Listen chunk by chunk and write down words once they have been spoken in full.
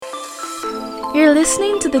You're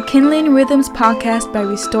listening to the Kindling Rhythms podcast by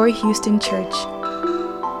Restore Houston Church.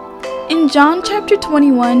 In John chapter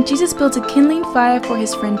 21, Jesus built a kindling fire for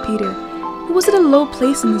his friend Peter, who was at a low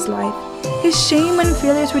place in his life. His shame and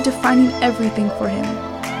failures were defining everything for him.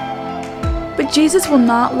 But Jesus will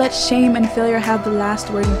not let shame and failure have the last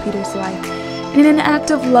word in Peter's life. And in an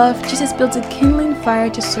act of love, Jesus builds a kindling fire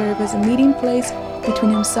to serve as a meeting place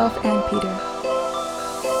between himself and Peter.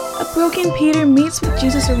 A broken Peter meets with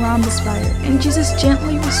Jesus around this fire, and Jesus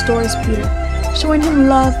gently restores Peter, showing him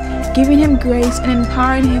love, giving him grace, and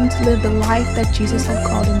empowering him to live the life that Jesus had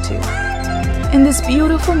called him to. In this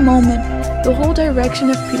beautiful moment, the whole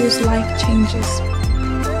direction of Peter's life changes.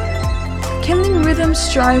 Kindling Rhythms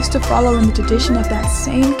strives to follow in the tradition of that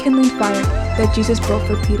same kindling fire that Jesus built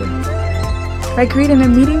for Peter, by creating a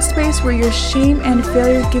meeting space where your shame and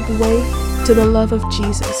failure give way to the love of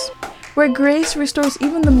Jesus, where grace restores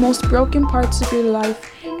even the most broken parts of your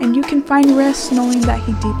life, and you can find rest knowing that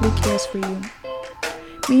He deeply cares for you.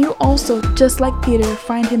 May you also, just like Peter,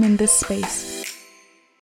 find Him in this space.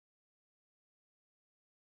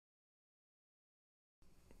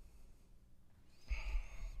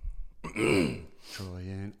 Troy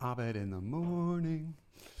and Abed in the morning.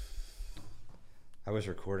 I was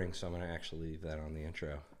recording, so I'm going to actually leave that on the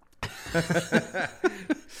intro.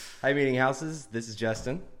 Hi, Meeting Houses. This is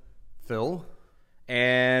Justin. Phil.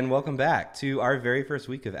 And welcome back to our very first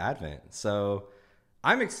week of Advent. So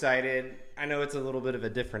I'm excited. I know it's a little bit of a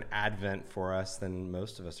different Advent for us than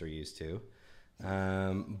most of us are used to.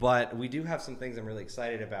 But we do have some things I'm really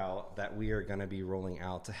excited about that we are going to be rolling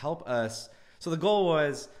out to help us. So the goal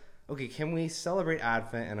was, okay, can we celebrate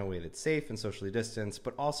Advent in a way that's safe and socially distanced,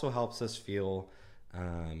 but also helps us feel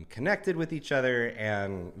connected with each other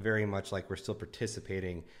and very much like we're still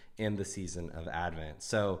participating in the season of Advent.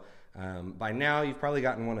 So by now you've probably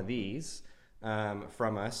gotten one of these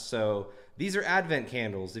from us. So these are Advent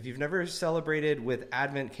candles. If you've never celebrated with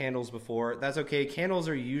Advent candles before, that's okay. Candles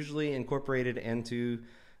are usually incorporated into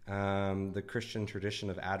the Christian tradition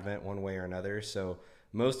of Advent one way or another. So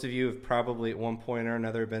most of you have probably at one point or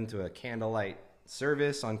another been to a candlelight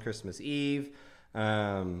service on Christmas Eve.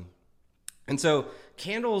 And so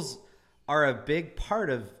candles are a big part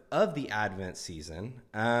of the Advent season.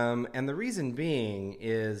 And the reason being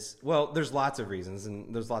is, well, there's lots of reasons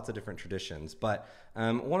and there's lots of different traditions. But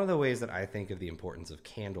one of the ways that I think of the importance of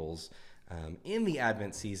candles in the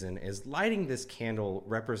Advent season is lighting this candle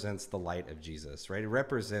represents the light of Jesus, right? It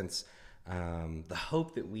represents the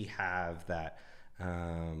hope that we have that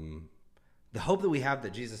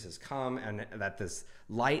Jesus has come and that this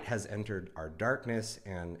light has entered our darkness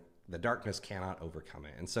and the darkness cannot overcome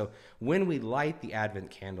it. And so when we light the Advent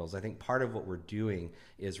candles, I think part of what we're doing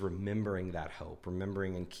is remembering that hope,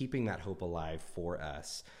 remembering and keeping that hope alive for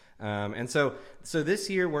us. And so this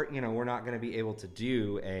year we're not going to be able to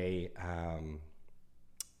do a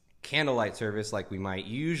candlelight service like we might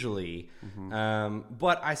usually,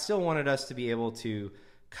 but I still wanted us to be able to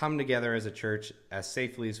come together as a church as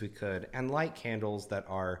safely as we could and light candles that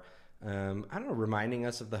are reminding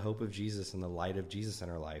us of the hope of Jesus and the light of Jesus in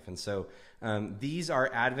our life. And so these are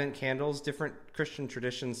Advent candles. Different Christian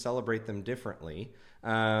traditions celebrate them differently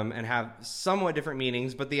and have somewhat different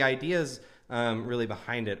meanings, but the ideas really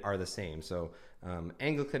behind it are the same. So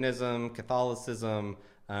Anglicanism, Catholicism,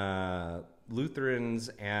 Lutherans,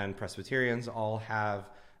 and Presbyterians all have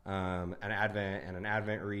an Advent and an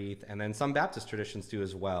Advent wreath, and then some Baptist traditions do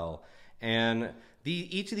as well. And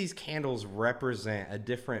each of these candles represent a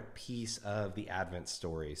different piece of the Advent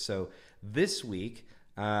story. So this week,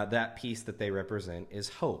 that piece that they represent is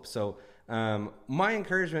hope. So my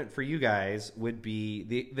encouragement for you guys would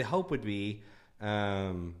be, the hope would be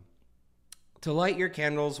to light your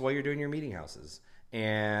candles while you're doing your meeting houses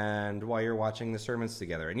and while you're watching the sermons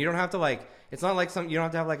together. And you don't have to it's not like you don't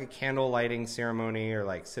have to have like a candle lighting ceremony or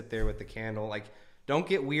like sit there with the candle. Like, don't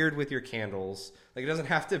get weird with your candles. Like, it doesn't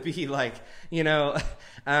have to be like, we don't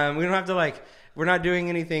have to we're not doing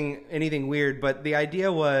anything weird. But the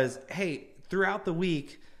idea was, hey, throughout the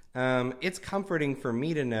week, it's comforting for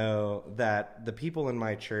me to know that the people in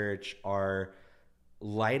my church are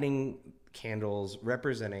lighting candles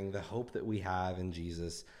representing the hope that we have in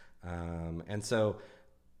Jesus. And so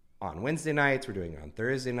on Wednesday nights, we're doing it on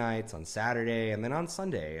Thursday nights, on Saturday, and then on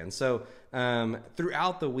Sunday. And so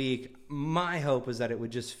throughout the week, my hope is that it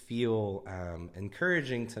would just feel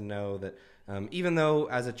encouraging to know that even though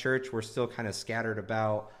as a church we're still kind of scattered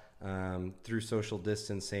about through social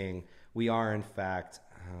distancing, we are in fact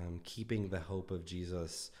keeping the hope of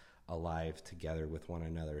Jesus alive together with one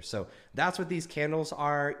another. So that's what these candles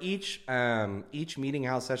are. Each meeting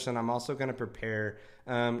house session, I'm also going to prepare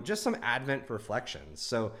just some Advent reflections.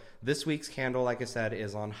 So this week's candle, like I said,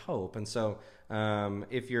 is on hope. And so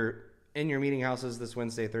if you're in your meeting houses this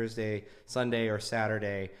Wednesday, Thursday, Sunday, or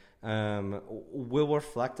Saturday, we'll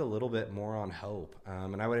reflect a little bit more on hope.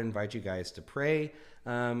 And I would invite you guys to pray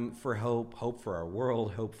for hope for our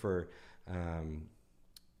world, hope for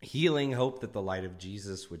healing, hope that the light of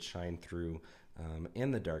Jesus would shine through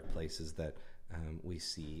in the dark places that we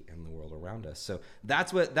see in the world around us. So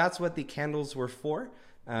that's what the candles were for.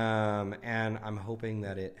 And I'm hoping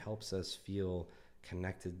that it helps us feel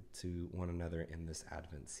connected to one another in this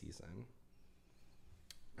Advent season.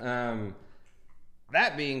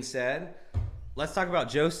 That being said, let's talk about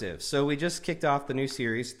Joseph. So we just kicked off the new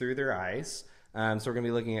series, Through Their Eyes. So we're going to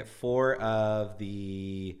be looking at 4 of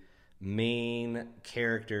the main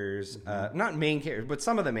characters, not main characters, but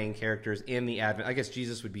some of the main characters in the Advent. I guess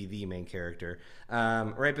Jesus would be the main character,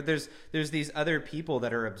 right? But there's these other people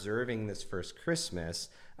that are observing this first Christmas,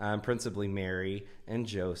 principally Mary and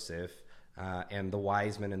Joseph, and the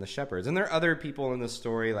wise men and the shepherds. And there are other people in the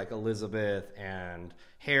story like Elizabeth and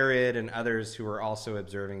Herod and others who are also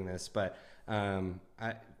observing this. But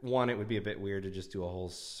it would be a bit weird to just do a whole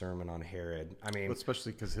sermon on Herod. I mean,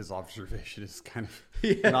 especially because his observation is kind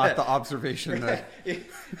of not the observation that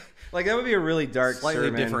like that would be a really dark slightly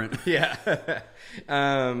sermon. Different. Yeah.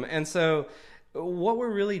 And so what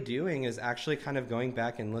we're really doing is actually kind of going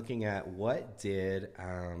back and looking at what did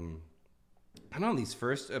these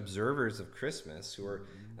first observers of Christmas who are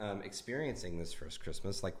experiencing this first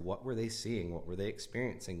Christmas, like what were they seeing? What were they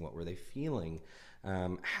experiencing? What were they feeling?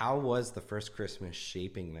 How was the first Christmas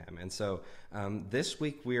shaping them? And so this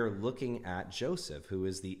week we are looking at Joseph, who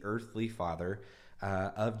is the earthly father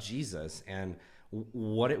of Jesus, and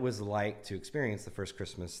what it was like to experience the first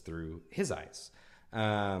Christmas through his eyes.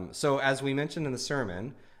 So as we mentioned in the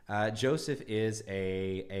sermon, Joseph is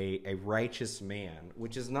a righteous man,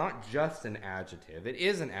 which is not just an adjective. It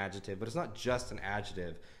is an adjective, but it's not just an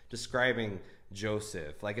adjective describing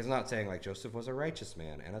Joseph. Like, it's not saying like Joseph was a righteous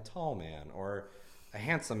man and a tall man or a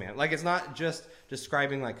handsome man. Like, it's not just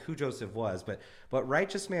describing like who Joseph was, but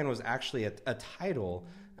righteous man was actually a title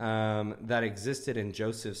that existed in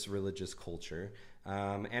Joseph's religious culture.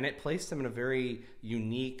 And it placed him in a very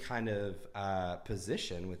unique kind of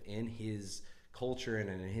position within his culture and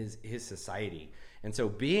in his society. And so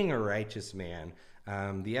being a righteous man,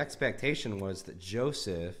 the expectation was that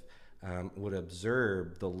Joseph would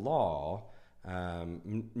observe the law,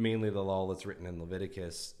 mainly the law that's written in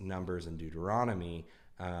Leviticus, Numbers, and Deuteronomy,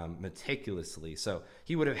 meticulously. So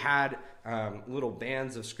he would have had little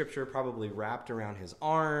bands of scripture probably wrapped around his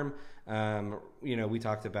arm. We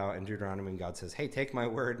talked about in Deuteronomy when God says, hey, take my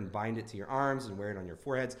word and bind it to your arms and wear it on your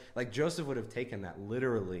foreheads. Like, Joseph would have taken that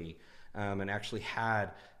literally and actually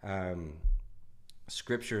had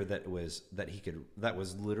scripture that was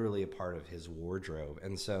literally a part of his wardrobe.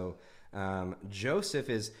 And so Joseph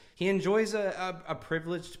enjoys a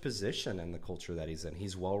privileged position in the culture that he's in.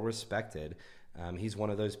 He's well respected. He's one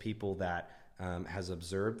of those people that has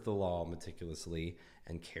observed the law meticulously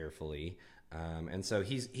and carefully. And so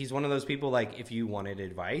he's one of those people, like, if you wanted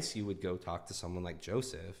advice, you would go talk to someone like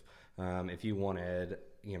Joseph. If you wanted,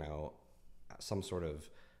 some sort of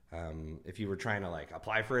if you were trying to like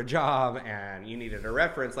apply for a job and you needed a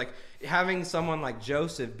reference, like having someone like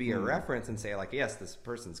Joseph be a reference and say like, yes, this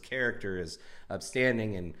person's character is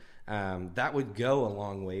upstanding, and that would go a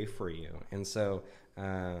long way for you. And so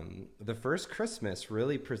the first Christmas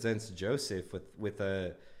really presents Joseph with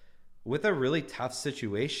a really tough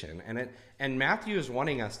situation. And Matthew is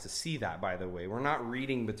wanting us to see that, by the way. We're not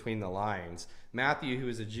reading between the lines. Matthew, who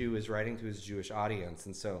is a Jew, is writing to his Jewish audience.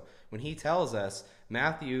 And so when he tells us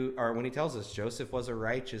Joseph was a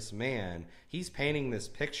righteous man, he's painting this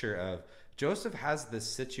picture of Joseph has this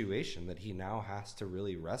situation that he now has to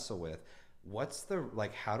really wrestle with.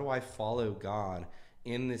 How do I follow God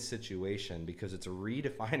in this situation? Because it's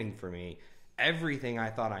redefining for me everything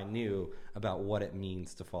I thought I knew about what it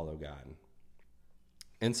means to follow God.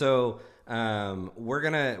 And so Phil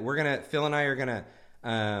and I are gonna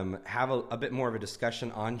have a bit more of a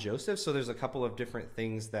discussion on Joseph. So there's a couple of different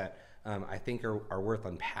things that I think are worth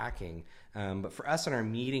unpacking. But for us in our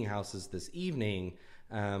meeting houses this evening,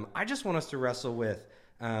 I just want us to wrestle with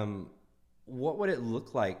what would it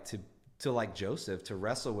look like to like Joseph, to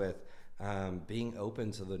wrestle with being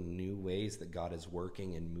open to the new ways that God is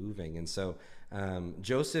working and moving. And so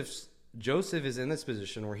Joseph is in this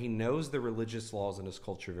position where he knows the religious laws in his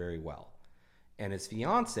culture very well. And his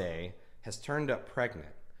fiance has turned up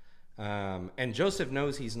pregnant. And Joseph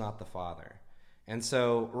knows he's not the father. And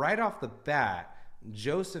so right off the bat,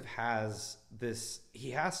 Joseph has this,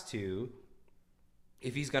 he has to,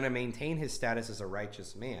 if he's going to maintain his status as a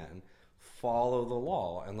righteous man, follow the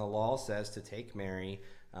law. And the law says to take Mary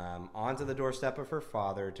onto the doorstep of her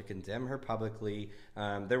father, to condemn her publicly.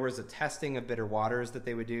 There was a testing of bitter waters that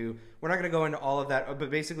they would do. We're not going to go into all of that, but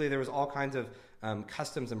basically there was all kinds of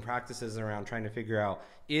customs and practices around trying to figure out,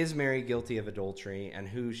 is Mary guilty of adultery and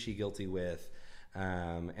who's she guilty with?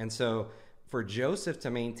 And so for Joseph to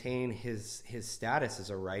maintain his status as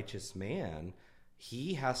a righteous man,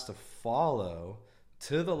 he has to follow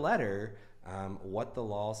to the letter what the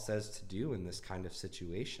law says to do in this kind of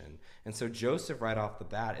situation. And so Joseph right off the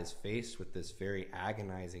bat is faced with this very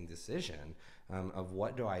agonizing decision of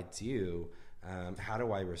what do I do? How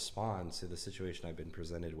do I respond to the situation I've been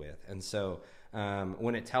presented with? And so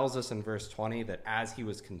when it tells us in verse 20 that as he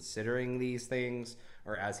was considering these things,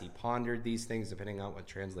 or as he pondered these things, depending on what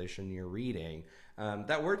translation you're reading,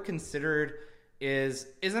 that word considered is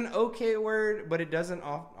an okay word, but it doesn't,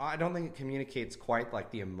 I don't think it communicates quite like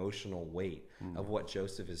the emotional weight of what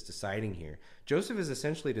Joseph is deciding here. Joseph is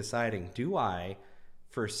essentially deciding, do I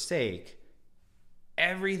forsake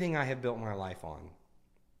everything I have built my life on,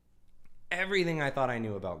 everything I thought I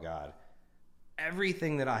knew about God,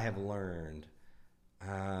 everything that I have learned,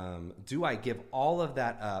 do I give all of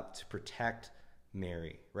that up to protect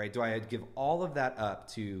Mary, right? Do I give all of that up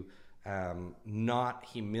to not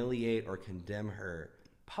humiliate or condemn her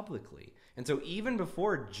publicly? And so even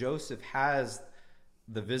before Joseph has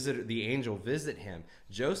the angel visit him,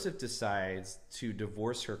 Joseph decides to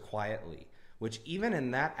divorce her quietly, which even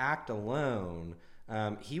in that act alone,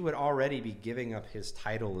 he would already be giving up his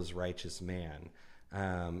title as righteous man,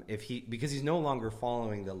 because he's no longer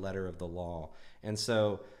following the letter of the law. And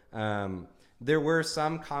so there were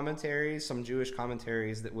some commentaries, some Jewish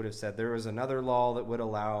commentaries, that would have said there was another law that would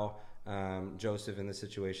allow Joseph in this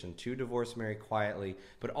situation to divorce Mary quietly,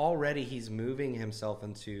 but already he's moving himself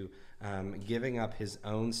into giving up his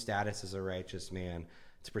own status as a righteous man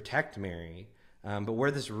to protect Mary. But where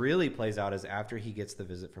this really plays out is after he gets the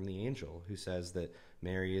visit from the angel who says that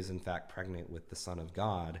Mary is in fact pregnant with the Son of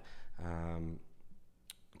God.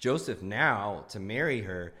 Joseph now, to marry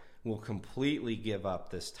her, will completely give up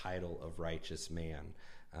this title of righteous man.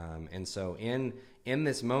 And so in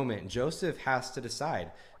this moment, Joseph has to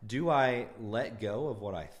decide, do I let go of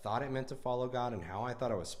what I thought it meant to follow God and how I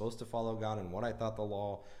thought I was supposed to follow God and what I thought the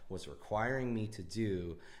law was requiring me to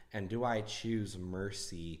do? And do I choose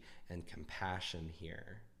mercy and compassion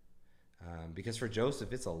here? Because for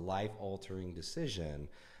Joseph, it's a life-altering decision.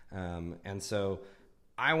 And so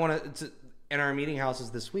I want to, in our meeting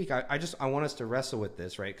houses this week, I want us to wrestle with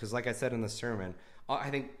this, right? Because like I said in the sermon, I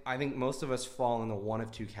think most of us fall into one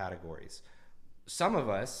of two categories. Some of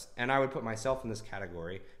us, and I would put myself in this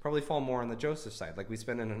category, probably fall more on the Joseph side. Like we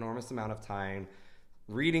spend an enormous amount of time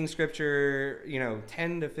reading scripture.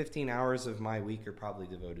 10 to 15 hours of my week are probably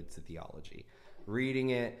devoted to theology. Reading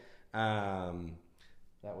it. That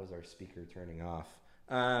was our speaker turning off.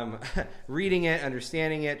 Reading it,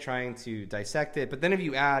 understanding it, trying to dissect it. But then if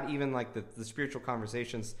you add even like the spiritual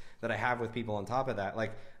conversations that I have with people on top of that,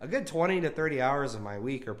 like a good 20 to 30 hours of my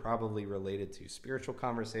week are probably related to spiritual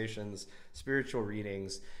conversations, spiritual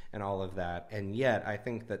readings, and all of that. And yet I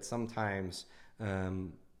think that sometimes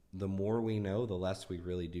the more we know, the less we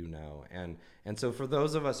really do know. And so for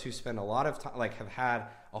those of us who spend a lot of time, like have had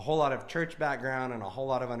a whole lot of church background and a whole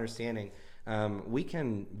lot of understanding, we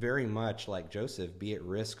can very much, like Joseph, be at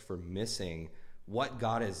risk for missing what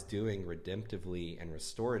God is doing redemptively and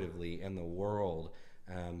restoratively in the world,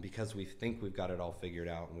 because we think we've got it all figured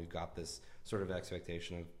out and we've got this sort of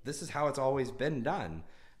expectation of this is how it's always been done.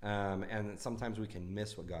 And sometimes we can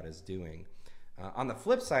miss what God is doing. On the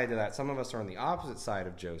flip side to that, some of us are on the opposite side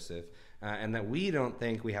of Joseph, and that we don't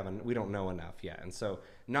think we don't know enough yet. And so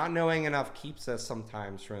not knowing enough keeps us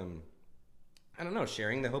sometimes from,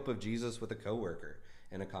 sharing the hope of Jesus with a coworker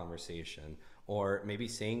in a conversation, or maybe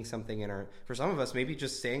saying something for some of us, maybe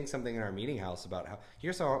just saying something in our meeting house about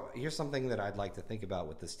here's something that I'd like to think about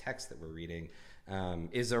with this text that we're reading,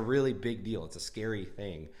 is a really big deal. It's a scary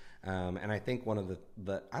thing. And I think one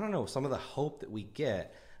of some of the hope that we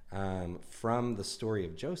get from the story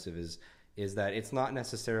of Joseph is that it's not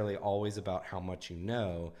necessarily always about how much you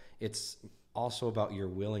know. It's also about your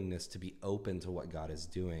willingness to be open to what God is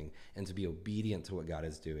doing and to be obedient to what God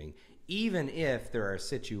is doing, even if there are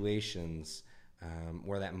situations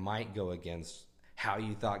where that might go against how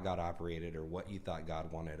you thought God operated or what you thought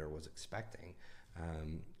God wanted or was expecting.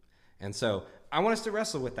 And so I want us to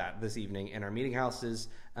wrestle with that this evening in our meeting houses.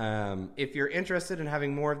 If you're interested in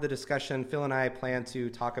having more of the discussion, Phil and I plan to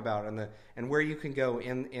talk about and where you can go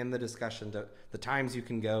in the discussion, the times you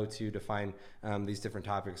can go to find these different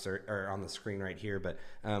topics are on the screen right here. But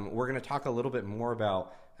we're going to talk a little bit more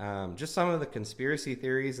about just some of the conspiracy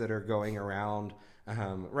theories that are going around.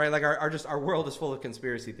 Right, like our world is full of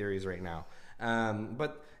conspiracy theories right now.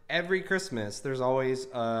 But every Christmas, there's always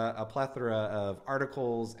a plethora of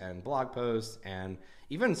articles and blog posts and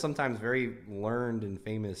even sometimes very learned and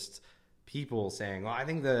famous people saying, well, I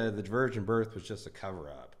think the virgin birth was just a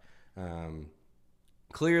cover-up.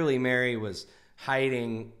 Clearly, Mary was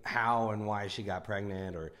hiding how and why she got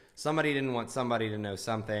pregnant, or somebody didn't want somebody to know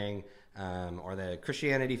something, or that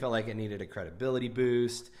Christianity felt like it needed a credibility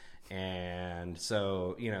boost. And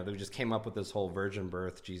so, they just came up with this whole virgin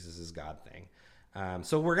birth, Jesus is God thing.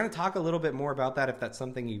 So we're going to talk a little bit more about that if that's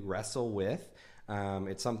something you wrestle with.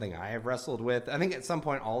 It's something I have wrestled with. I think at some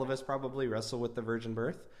point all of us probably wrestle with the virgin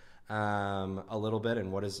birth a little bit,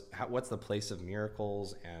 and what's the place of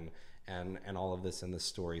miracles and all of this in this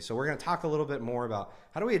story. So we're going to talk a little bit more about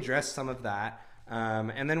how do we address some of that.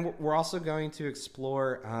 And then we're also going to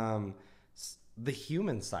explore the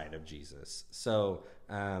human side of Jesus. So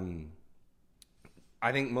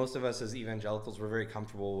I think most of us as evangelicals, we're very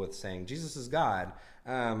comfortable with saying Jesus is God.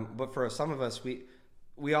 But for some of us,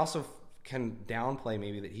 we also can downplay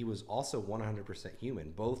maybe that he was also 100%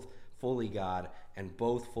 human, both fully God and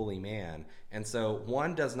both fully man. And so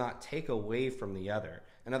one does not take away from the other.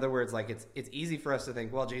 In other words, like it's easy for us to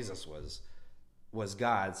think, well, Jesus was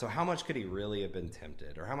God. So how much could he really have been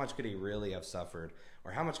tempted? Or how much could he really have suffered?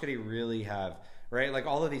 Or how much could he really have, right? Like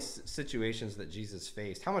all of these situations that Jesus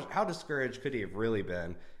faced, how discouraged could he have really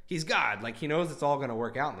been? He's God. Like he knows it's all going to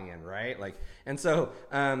work out in the end, right? Like, and so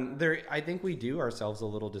I think we do ourselves a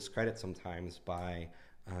little discredit sometimes by,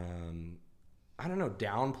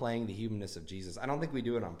 downplaying the humanness of Jesus. I don't think we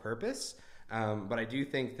do it on purpose, but I do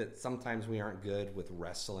think that sometimes we aren't good with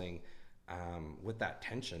wrestling with that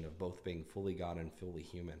tension of both being fully God and fully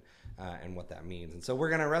human, and what that means. And so we're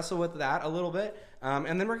going to wrestle with that a little bit,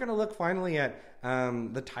 and then we're going to look finally at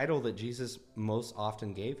the title that Jesus most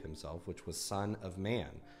often gave himself, which was Son of Man.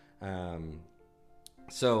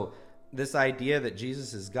 So this idea that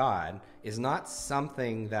Jesus is God is not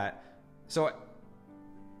something that's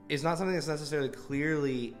necessarily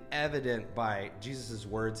clearly evident by Jesus'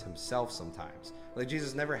 words himself sometimes. Like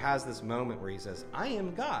Jesus never has this moment where he says, I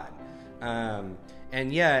am God.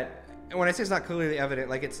 And yet, when I say it's not clearly evident,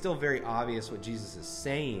 like it's still very obvious what Jesus is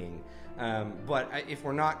saying. But if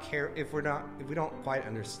we don't quite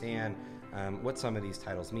understand what some of these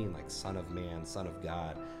titles mean, like Son of Man, Son of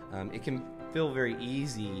God, it can feel very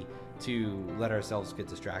easy to let ourselves get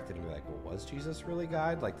distracted and be like, well, was Jesus really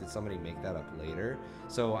God? Like, did somebody make that up later?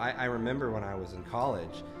 So I remember when I was in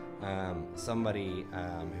college, somebody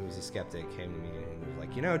who was a skeptic came to me and was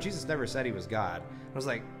like, Jesus never said he was God. I was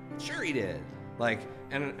like, sure he did. Like,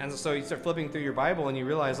 and so you start flipping through your Bible and you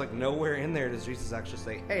realize like nowhere in there does Jesus actually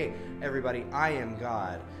say, hey, everybody, I am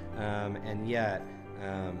God. And yet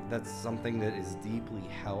that's something that is deeply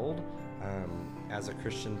held as a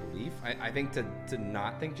Christian belief. I think to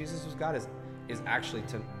not think Jesus was God is actually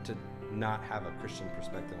to not have a Christian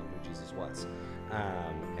perspective on who Jesus was.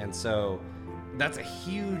 And so that's a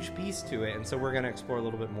huge piece to it. And so we're going to explore a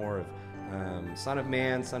little bit more of Son of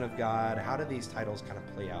Man, Son of God. How do these titles kind of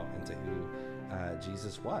play out into who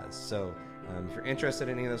Jesus was? So if you're interested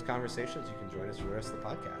in any of those conversations, you can join us for the rest of the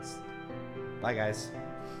podcast. Bye, guys.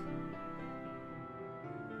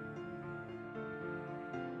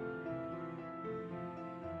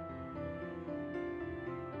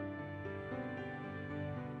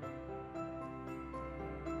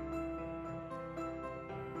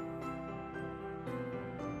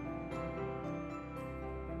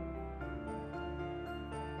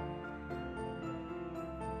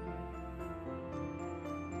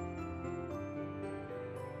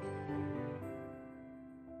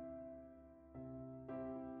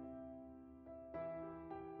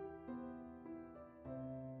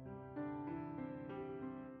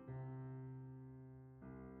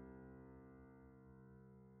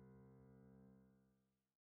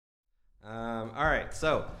 All right,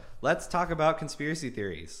 so let's talk about conspiracy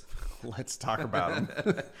theories. Let's talk about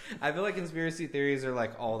them. I feel like conspiracy theories are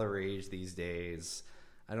like all the rage these days.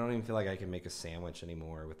 I don't even feel like I can make a sandwich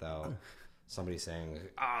anymore without somebody saying,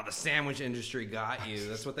 the sandwich industry got you.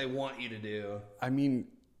 That's what they want you to do. I mean,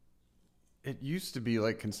 it used to be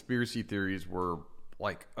like conspiracy theories were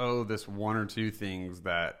like, this one or two things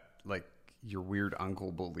that like your weird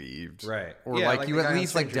uncle believed. Right. Or Yeah, like you the at guy on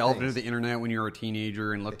least like Stranger delved Things. into the internet when you were a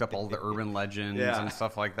teenager and looked up all the urban legends Yeah. and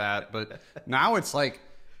stuff like that. But now it's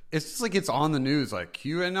just like it's on the news, like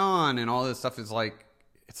QAnon and all this stuff is like,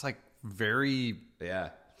 it's like very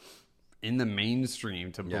in the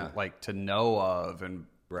mainstream to to know of and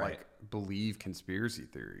like believe conspiracy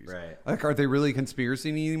theories. Right. Like, are they really conspiracy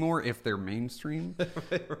anymore if they're mainstream?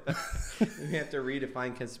 We have to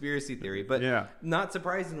redefine conspiracy theory. But not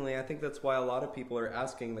surprisingly, I think that's why a lot of people are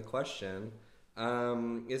asking the question,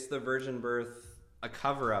 is the virgin birth a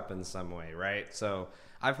cover-up in some way, right? So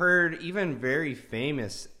I've heard even very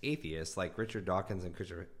famous atheists like Richard Dawkins and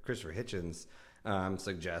Christopher Hitchens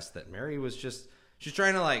suggest that Mary was she's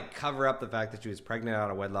trying to like cover up the fact that she was pregnant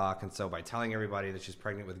out of wedlock, and so by telling everybody that she's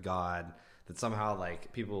pregnant with God, that somehow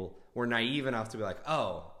like people were naive enough to be like,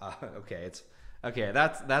 okay, it's okay,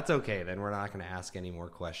 that's okay, then we're not going to ask any more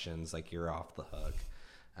questions, like you're off the hook.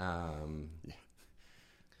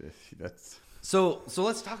 That's so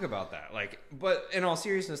let's talk about that. Like, but in all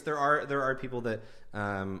seriousness, there are people that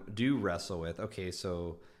do wrestle with, okay,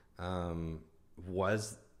 so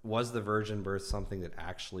was the virgin birth something that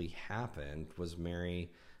actually happened? Was Mary,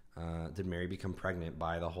 did Mary become pregnant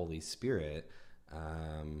by the Holy Spirit?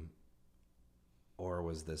 Or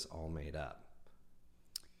was this all made up?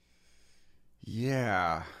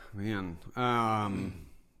 Yeah, man.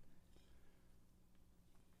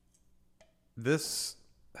 This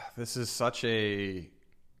is such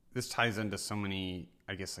this ties into so many,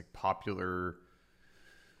 I guess, like popular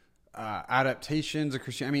adaptations of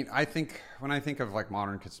Christianity. I mean, when I think of like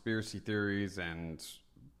modern conspiracy theories and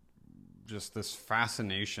just this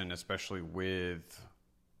fascination, especially with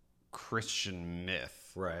Christian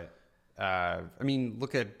myth. Right. I mean,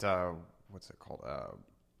 look at, what's it called?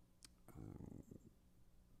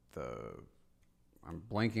 I'm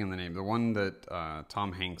blanking on the name. The one that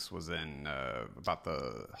Tom Hanks was in about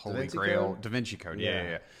the Holy Grail. Da Vinci Code.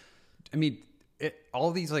 Yeah. I mean,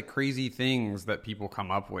 all these like crazy things that people come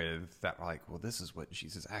up with that are like, well, this is what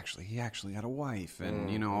Jesus he actually had a wife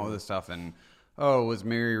and, all this stuff. And, was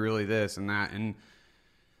Mary really this and that? And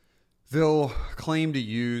they'll claim to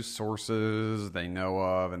use sources they know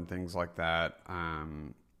of and things like that.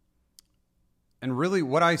 And really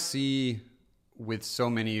what I see with so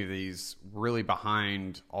many of these really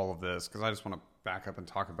behind all of this, because I just want to back up and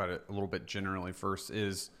talk about it a little bit generally first,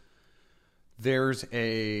 is there's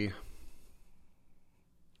an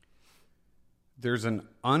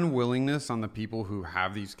unwillingness on the people who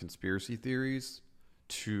have these conspiracy theories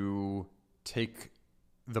to take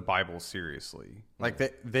the Bible seriously. Like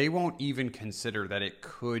they won't even consider that it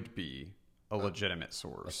could be a legitimate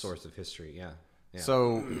source. A source of history, yeah.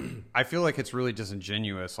 So I feel like it's really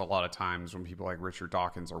disingenuous a lot of times when people like Richard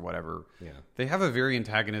Dawkins or whatever, they have a very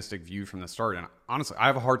antagonistic view from the start. And honestly, I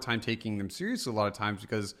have a hard time taking them seriously a lot of times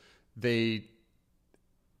because not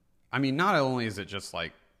only is it just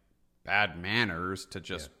like bad manners to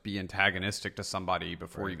just be antagonistic to somebody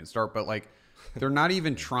before you even start, but like they're not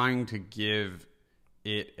even trying to give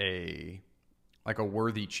it a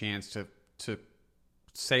worthy chance to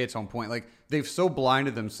say its own point. Like they've so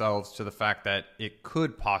blinded themselves to the fact that it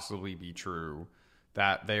could possibly be true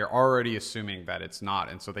that they are already assuming that it's not,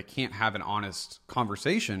 and so they can't have an honest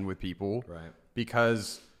conversation with people,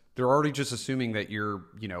 because they're already just assuming that you're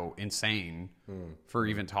insane for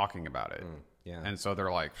even talking about it. And so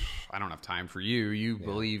they're like, I don't have time for you. You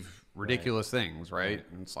believe ridiculous things, right?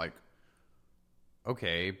 And it's like,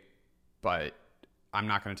 okay, but I'm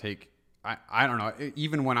not going to take, I don't know.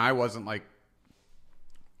 Even when I wasn't like,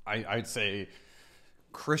 I'd say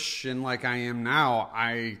Christian like I am now,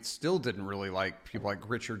 I still didn't really like people like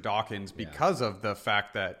Richard Dawkins because of the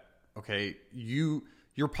fact that, okay,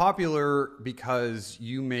 you're popular because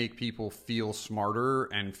you make people feel smarter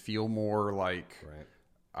and feel more like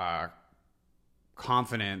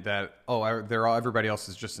confident that everybody else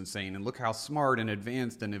is just insane, and look how smart and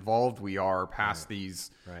advanced and evolved we are past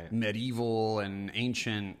these medieval and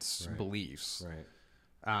ancient beliefs.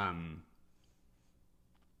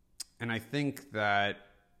 And I think that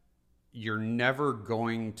you're never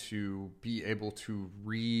going to be able to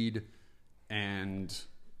read and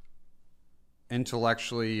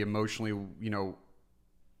intellectually, emotionally,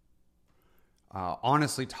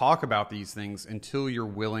 honestly talk about these things until you're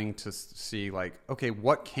willing to see like, okay,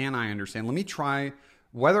 what can I understand? Let me try,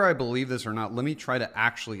 whether I believe this or not, let me try to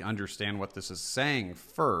actually understand what this is saying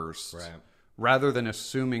first, rather than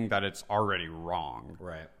assuming that it's already wrong.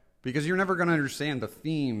 Because you're never going to understand the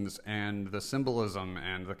themes and the symbolism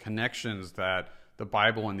and the connections that the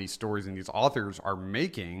Bible and these stories and these authors are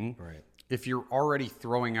making if you're already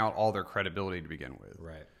throwing out all their credibility to begin with.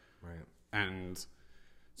 And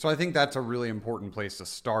So I think that's a really important place to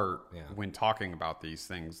start when talking about these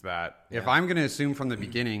things, that if I'm going to assume from the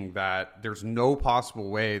beginning that there's no possible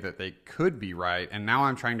way that they could be right, and now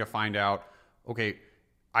I'm trying to find out, okay,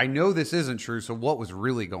 I know this isn't true, so what was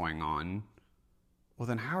really going on? Well,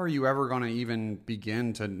 then how are you ever going to even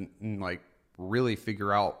begin to like really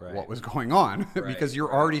figure out what was going on? Because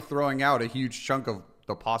you're already throwing out a huge chunk of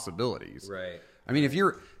the possibilities. Right. I mean, if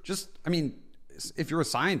you're a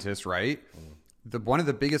scientist, right? One of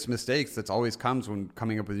the biggest mistakes that's always comes when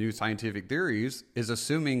coming up with new scientific theories is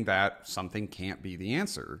assuming that something can't be the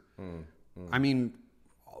answer. I mean,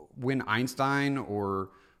 when Einstein or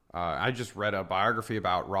I just read a biography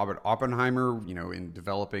about Robert Oppenheimer, in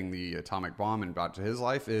developing the atomic bomb and about to his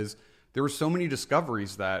life, is there were so many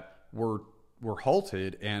discoveries that were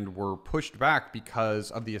halted and were pushed back because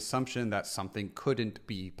of the assumption that something couldn't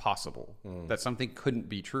be possible, that something couldn't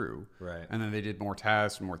be true. Right. And then they did more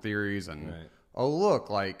tests, more theories, and oh, look,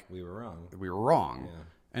 like we were wrong. Yeah.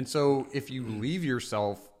 And so if you leave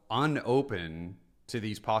yourself unopen to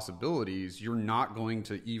these possibilities, you're not going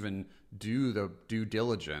to even do the due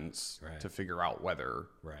diligence to figure out whether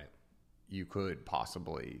you could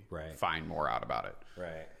possibly find more out about it.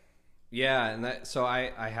 Right. Yeah, and so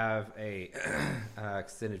I have a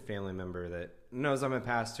extended family member that knows I'm a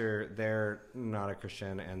pastor. They're not a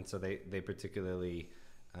Christian, and so they particularly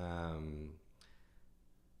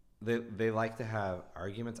they like to have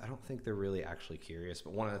arguments. I don't think they're really actually curious,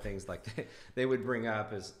 but one of the things like they would bring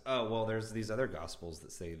up is, oh, well, there's these other gospels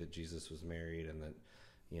that say that Jesus was married and that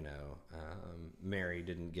Mary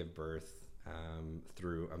didn't give birth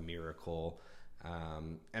through a miracle,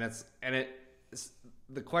 and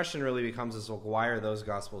the question really becomes is, well, why are those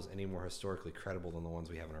gospels any more historically credible than the ones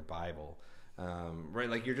we have in our Bible? Right,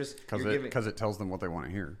 like because it tells them what they want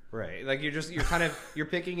to hear. Right, like you're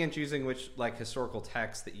picking and choosing which like historical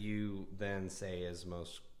text that you then say is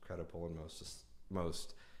most credible and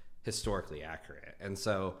most historically accurate. And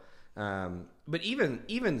so, but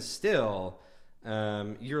even still,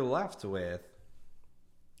 you're left with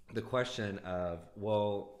the question of,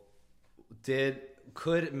 well,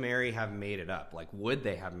 could Mary have made it up? Like, would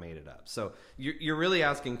they have made it up? So you're really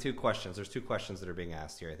asking two questions. There's two questions that are being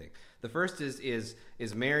asked here, I think. The first is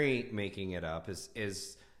Mary making it up?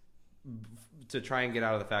 Is to try and get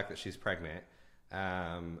out of the fact that she's pregnant?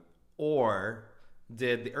 Or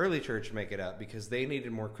did the early church make it up because they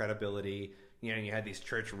needed more credibility? You had these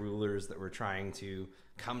church rulers that were trying to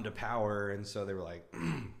come to power, and so they were like,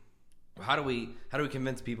 how do we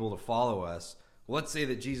convince people to follow us? Let's say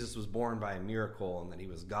that Jesus was born by a miracle and that he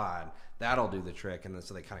was God. That'll do the trick. And then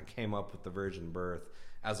so they kind of came up with the virgin birth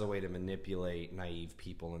as a way to manipulate naive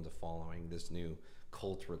people into following this new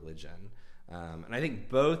cult religion. And I think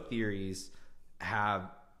both theories, I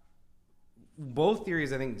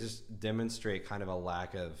think, just demonstrate kind of a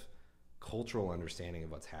lack of cultural understanding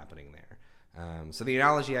of what's happening there. So the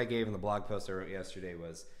analogy I gave in the blog post I wrote yesterday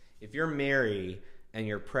was, if you're Mary and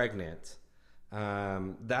you're pregnant,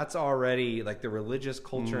 that's already like the religious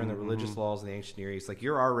culture and the religious laws in the ancient Near East. Like,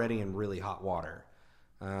 you're already in really hot water,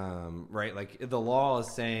 right? Like, the law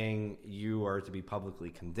is saying you are to be publicly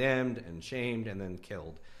condemned and shamed and then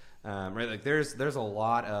killed, right? Like, there's a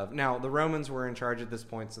lot of, now the Romans were in charge at this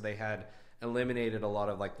point, so they had eliminated a lot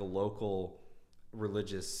of like the local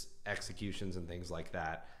religious executions and things like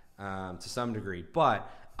that, to some degree. But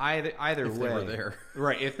either if way, they were there,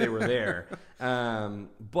 right? If they were there,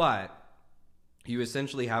 but you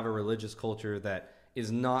essentially have a religious culture that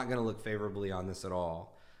is not going to look favorably on this at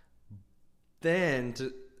all.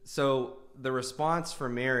 So the response for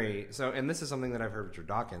Mary, and this is something that I've heard Richard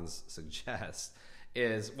Dawkins suggest,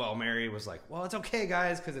 is, well, Mary was like, well, it's okay,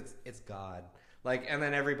 guys, because it's God. Like, and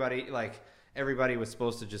then everybody was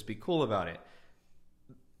supposed to just be cool about it.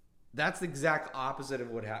 That's the exact opposite of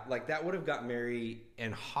what happened. Like, that would have got Mary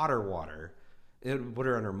in hotter water. It would put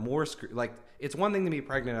her under more scrutiny. Like, it's one thing to be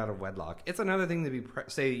pregnant out of wedlock. It's another thing to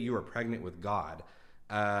say you were pregnant with God.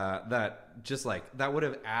 That would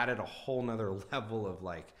have added a whole nother level of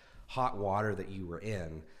like hot water that you were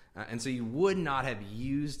in. And so you would not have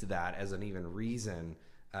used that as an even reason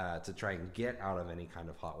to try and get out of any kind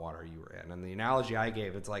of hot water you were in. And the analogy I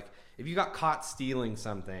gave, it's like, if you got caught stealing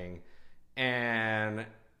something and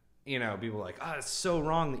people are like, oh, it's so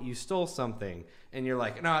wrong that you stole something. And you're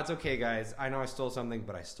like, no, it's okay, guys. I know I stole something,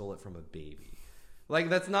 but I stole it from a baby. Like,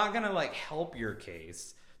 that's not going to like help your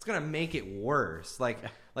case. It's going to make it worse. Like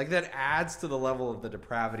that adds to the level of the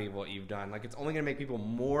depravity of what you've done. Like, it's only going to make people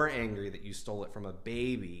more angry that you stole it from a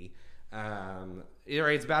baby.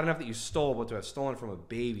 It's bad enough that you stole, but to have stolen from a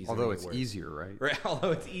baby. Although it's easier, right? Right.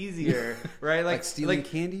 Although it's easier, right? Like stealing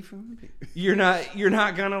candy from a baby. You're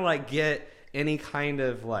not going to like get any kind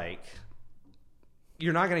of like,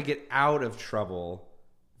 you're not going to get out of trouble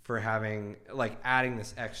for having like adding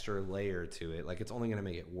this extra layer to it. Like it's only going to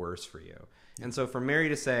make it worse for you. And so for Mary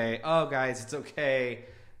to say, "Oh guys, it's okay.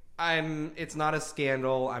 It's not a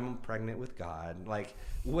scandal. I'm pregnant with God." Like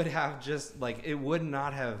would have just like, it would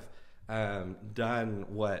not have done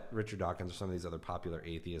what Richard Dawkins or some of these other popular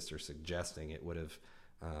atheists are suggesting. It would have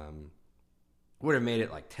made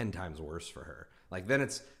it like 10 times worse for her. Like then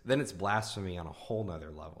it's blasphemy on a whole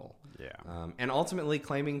nother level. Yeah. And ultimately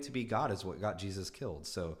claiming to be God is what got Jesus killed.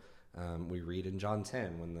 So we read in John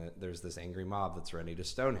 10 when there's this angry mob that's ready to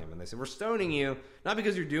stone him, and they say, "We're stoning you not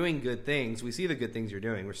because you're doing good things. We see the good things you're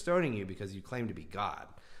doing. We're stoning you because you claim to be God,"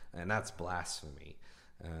 and that's blasphemy.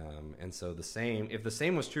 And so if the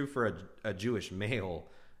same was true for a Jewish male,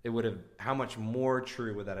 it would have, how much more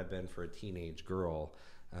true would that have been for a teenage girl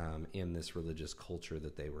in this religious culture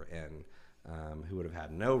that they were in, who would have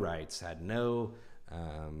had no rights, had no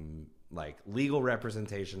like legal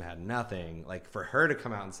representation, had nothing. Like for her to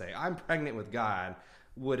come out and say, "I'm pregnant with God,"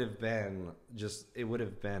 would have been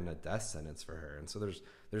a death sentence for her. And so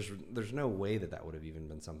there's no way that would have even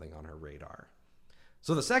been something on her radar.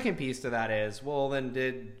 So the second piece to that is, well, then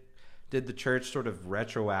did the church sort of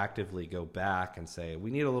retroactively go back and say, we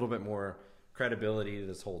need a little bit more credibility to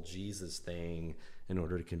this whole Jesus thing in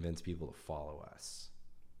order to convince people to follow us?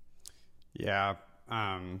 Yeah.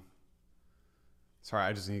 Sorry,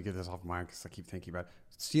 I just need to get this off my mind because I keep thinking about it.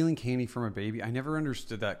 Stealing candy from a baby. I never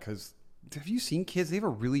understood that because have you seen kids? They have a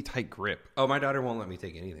really tight grip. Oh, my daughter won't let me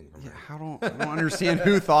take anything from her. I don't understand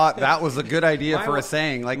who thought that was a good idea for a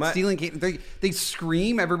saying. Like stealing candy, they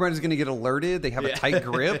scream, everybody's going to get alerted. They have a tight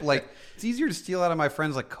grip. Like it's easier to steal out of my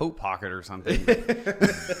friend's like coat pocket or something.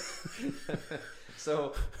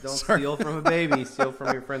 So don't steal from a baby. Steal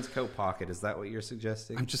from your friend's coat pocket. Is that what you're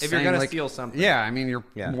suggesting? I'm just if saying, you're going like, to steal something. Yeah, I mean, you're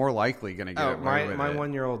more likely going to get away with it. My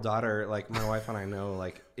 1-year-old daughter, like my wife and I know,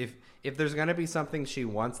 like if there's going to be something she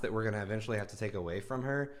wants that we're going to eventually have to take away from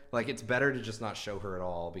her, like it's better to just not show her at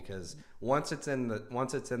all, because once it's in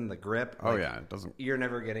the grip, like, it doesn't. You're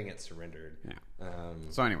never getting it surrendered. Yeah.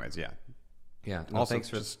 So, anyways, yeah. Yeah. No, also,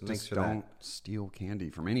 thanks for don't steal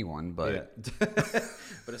candy from anyone, but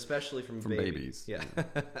but especially from babies. Yeah.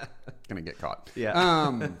 Gonna get caught.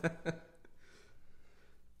 Yeah.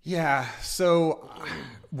 Yeah. So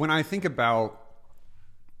when I think about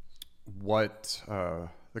what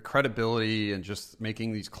the credibility and just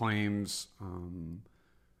making these claims,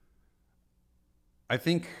 I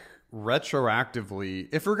think retroactively,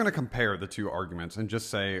 if we're going to compare the two arguments and just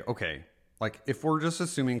say, okay, like if we're just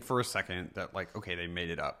assuming for a second that like, okay, they made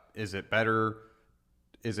it up, is it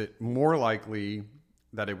more likely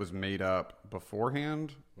that it was made up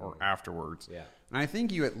beforehand or afterwards? Yeah. And I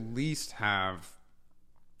think you at least have,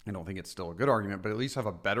 I don't think it's still a good argument, but at least have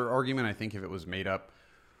a better argument, I think, if it was made up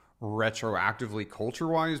retroactively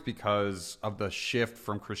culture-wise, because of the shift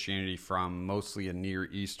from Christianity from mostly a Near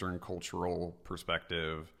Eastern cultural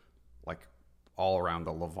perspective, like all around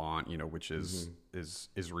the Levant, which is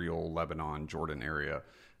Israel, Lebanon, Jordan area,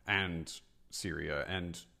 and Syria,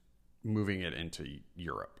 and moving it into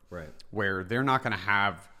Europe, right? Where they're not going to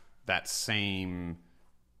have that same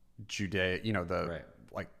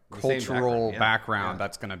like cultural background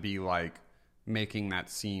that's going to be like making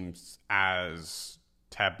that seem as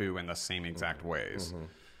taboo in the same exact ways.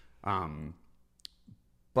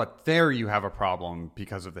 But there you have a problem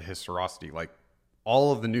because of the historicity. Like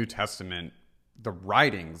all of the New Testament, the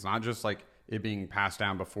writings, not just like it being passed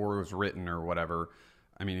down before it was written or whatever.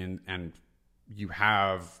 I mean, and you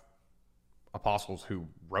have apostles who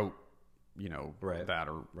wrote, that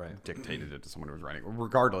or dictated it to someone who was writing.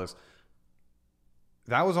 Regardless,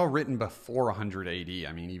 that was all written before 100 AD.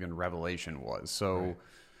 I mean, even Revelation was. So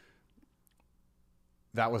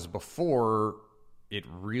that was before it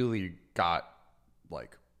really got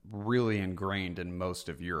like really ingrained in most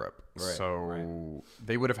of Europe.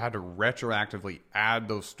 They would have had to retroactively add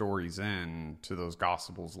those stories in to those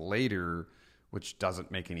gospels later, which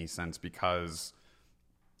doesn't make any sense because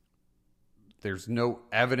there's no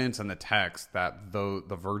evidence in the text that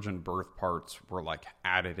the virgin birth parts were like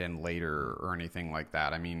added in later or anything like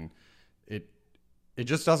that. I mean, it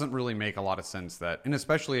just doesn't really make a lot of sense that, and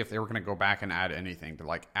especially if they were going to go back and add anything to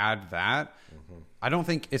like add that, I don't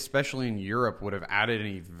think, especially in Europe, would have added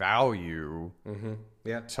any value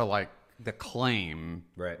to like the claim,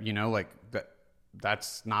 right? Like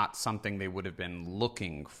that's not something they would have been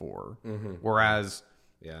looking for. Whereas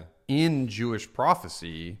in Jewish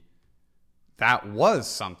prophecy, that was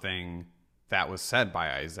something that was said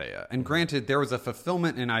by Isaiah. And granted, there was a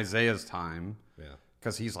fulfillment in Isaiah's time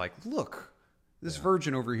because he's like, look, this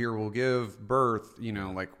virgin over here will give birth,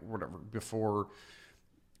 like whatever before.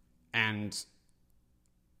 And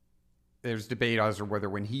there's debate as to whether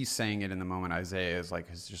when he's saying it in the moment, Isaiah is like,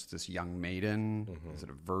 is just this young maiden? Is it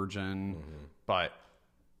a virgin? But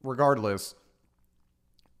regardless,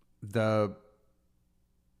 the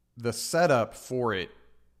setup for it,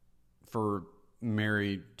 for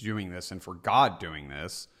Mary doing this and for God doing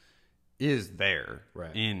this, is there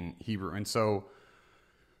in Hebrew. And so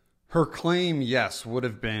her claim, yes, would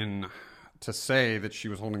have been to say that she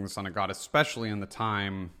was holding the Son of God, especially in the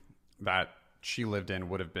time that she lived in,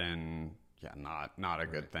 would have been not a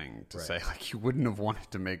good thing to say. Like, you wouldn't have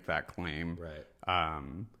wanted to make that claim.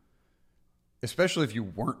 Especially if you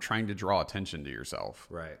weren't trying to draw attention to yourself.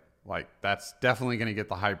 Like, that's definitely going to get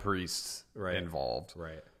the high priest involved.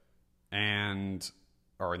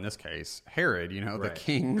 Or in this case, Herod, the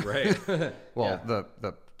king. The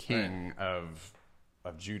king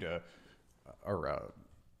of Judah, or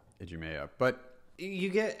Idumea. But you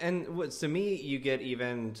get, and to me, you get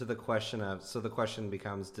even to the question of, so the question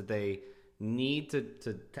becomes, did they need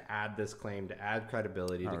to add this claim, to add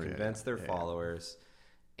credibility, to convince their followers?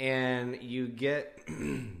 And you get,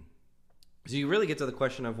 so you really get to the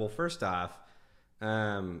question of, well, first off,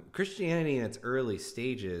 Christianity in its early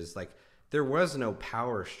stages, like, there was no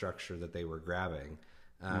power structure that they were grabbing.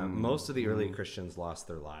 Most of the early Christians lost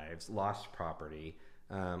their lives, lost property,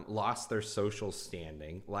 lost their social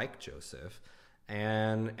standing, like Joseph.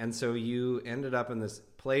 And so you ended up in this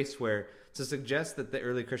place where, to suggest that the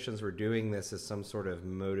early Christians were doing this as some sort of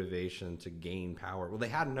motivation to gain power, well, they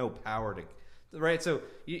had no power to, right? So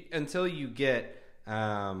until you get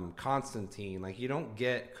Constantine, like, you don't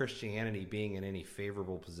get Christianity being in any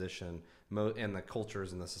favorable position in the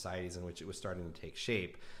cultures and the societies in which it was starting to take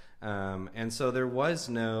shape. And so there was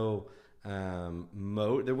no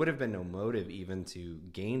there would have been no motive even to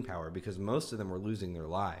gain power, because most of them were losing their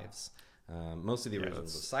lives. Most of the original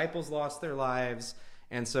disciples lost their lives.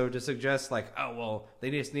 And so to suggest, like, oh, well,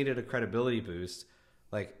 they just needed a credibility boost,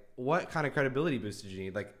 like, what kind of credibility boost did you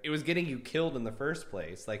need? Like, it was getting you killed in the first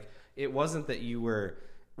place. Like, it wasn't that you were,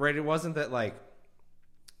 right? It wasn't that, like,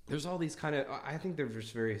 there's all these kind of, I think they're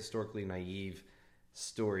just very historically naive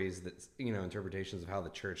stories that, interpretations of how the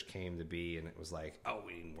church came to be. And it was like, oh,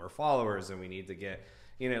 we need more followers and we need to get,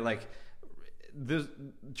 like, the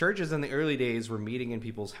churches in the early days were meeting in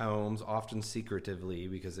people's homes, often secretively,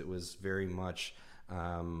 because it was very much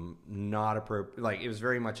not appropriate. Like, it was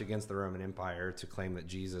very much against the Roman Empire to claim that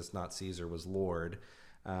Jesus, not Caesar, was Lord.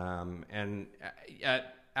 And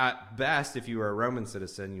at best, if you were a Roman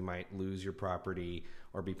citizen, you might lose your property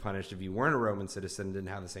or be punished. If you weren't a Roman citizen, didn't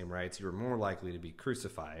have the same rights, you were more likely to be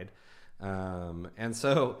crucified. And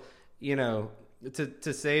so,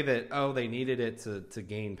 to say that, oh, they needed it to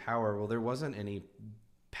gain power, well, there wasn't any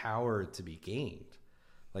power to be gained.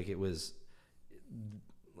 Like, it was,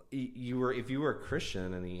 if you were a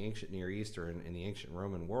Christian in the ancient Near East or in the ancient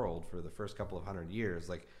Roman world for the first couple of 100 years,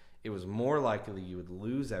 like, it was more likely you would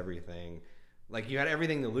lose everything. Like, you had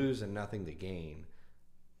everything to lose and nothing to gain.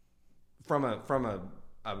 From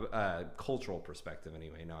a cultural perspective,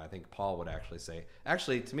 anyway. No, I think Paul would actually say,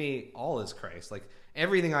 to me, all is Christ. Like,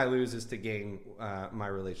 everything I lose is to gain my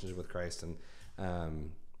relationship with Christ,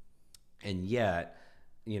 and yet,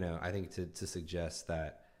 I think to suggest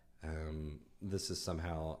that this is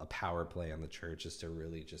somehow a power play on the church is to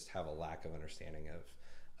really just have a lack of understanding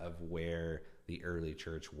of where the early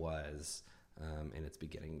church was in its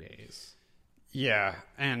beginning days. Yeah,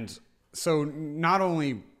 and so not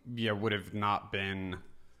only would have not been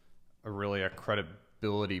a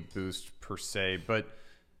credibility boost per se, but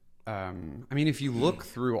I mean, if you look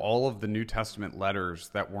through all of the New Testament letters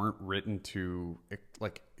that weren't written to,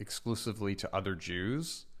 like, exclusively to other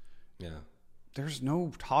Jews, there's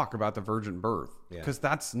no talk about the virgin birth, because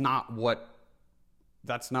that's not what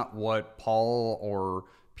Paul or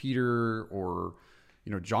Peter or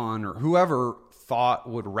John or whoever thought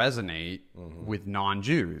would resonate with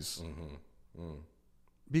non-Jews,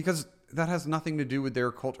 because that has nothing to do with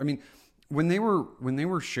their culture. I mean, when they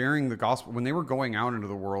were sharing the gospel, when they were going out into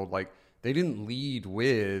the world, like, they didn't lead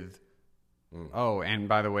with, oh, and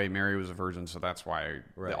by the way, Mary was a virgin, so that's why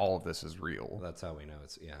all of this is real. That's how we know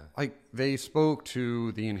it's, Like, they spoke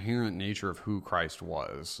to the inherent nature of who Christ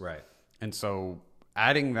was. Right. And so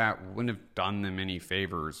adding that wouldn't have done them any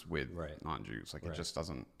favors with non-Jews. Like, it just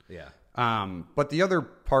doesn't. Yeah. But the other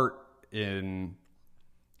part in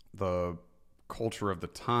the culture of the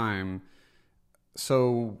time,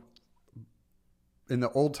 so in the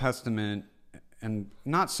Old Testament, and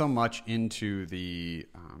not so much into the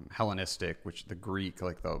Hellenistic, which the Greek,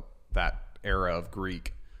 like that era of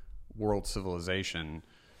Greek world civilization,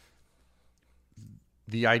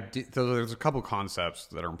 the idea, so there's a couple concepts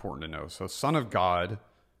that are important to know. So son of God,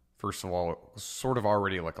 first of all, was sort of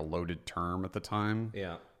already like a loaded term at the time.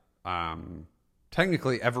 Yeah.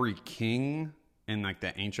 Technically every king in like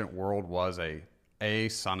the ancient world was a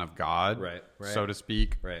son of God, Right. so to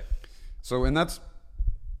speak. Right. So, and that's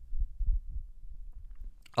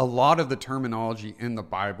a lot of the terminology in the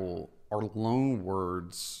Bible are loan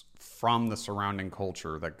words from the surrounding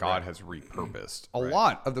culture that God has repurposed. A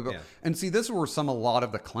lot of the, and see, this is where a lot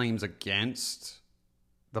of the claims against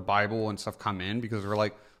the Bible and stuff come in, because we're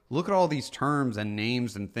like, look at all these terms and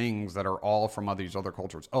names and things that are all from these other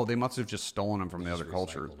cultures. Oh, they must have just stolen them from the other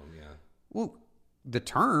culture. Well, the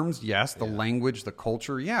terms, yes, the language, the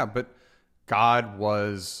culture, but God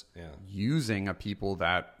was using a people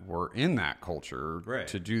that were in that culture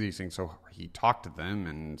to do these things. So he talked to them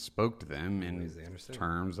and spoke to them in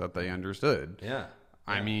terms that they understood. Yeah.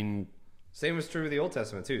 I mean, same was true with the Old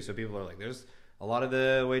Testament too. So people are like, there's a lot of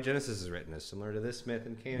the way Genesis is written is similar to this myth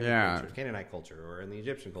in Canaanite culture or in the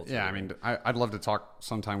Egyptian culture. Yeah, I mean, I'd love to talk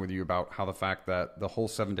sometime with you about how the fact that the whole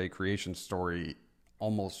 7-day creation story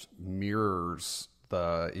almost mirrors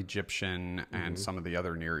the Egyptian and some of the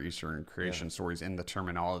other Near Eastern creation stories in the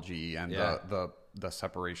terminology and the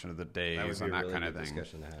separation of the days and that kind of thing.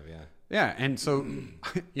 Discussion to have, yeah, and so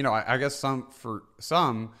I guess for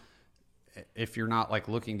some, if you're not like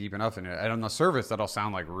looking deep enough in it, and on the surface that'll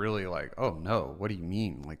sound like really like, oh no, what do you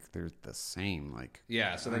mean? Like they're the same, like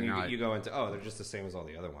so then you go into they're just the same as all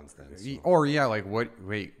the other ones then. So. Or like what?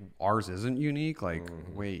 Wait, ours isn't unique. Like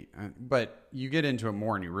wait, but you get into it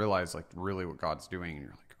more and you realize like really what God's doing, and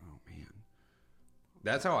you're like, oh man,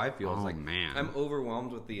 that's how I feel. It's like, man, I'm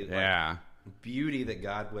overwhelmed with the beauty that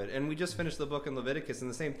God would. And we just finished the book in Leviticus, and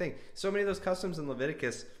the same thing. So many of those customs in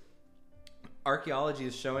Leviticus. Archaeology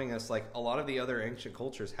is showing us like a lot of the other ancient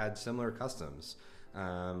cultures had similar customs.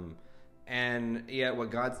 And yet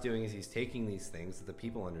what God's doing is he's taking these things that the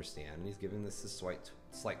people understand and he's giving this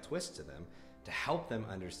slight twist to them to help them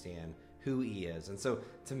understand who he is. And so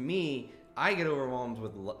to me, I get overwhelmed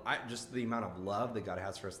with just the amount of love that God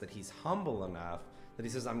has for us, that he's humble enough that he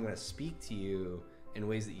says, I'm going to speak to you in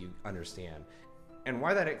ways that you understand. And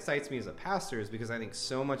why that excites me as a pastor is because I think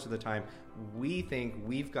so much of the time we think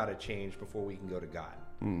we've got to change before we can go to God.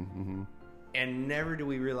 Mm-hmm. And never do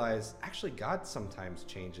we realize, actually, God sometimes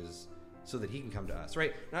changes so that he can come to us,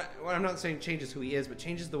 right? I'm not saying changes who he is, but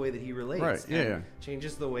changes the way that he relates. Right, yeah.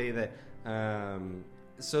 Changes the way that,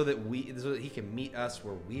 so that he can meet us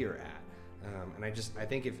where we are at. And I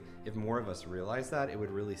think if more of us realize that, it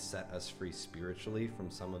would really set us free spiritually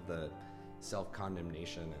from some of the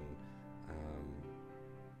self-condemnation and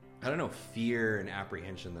I don't know, fear and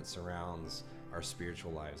apprehension that surrounds our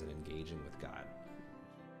spiritual lives and engaging with God.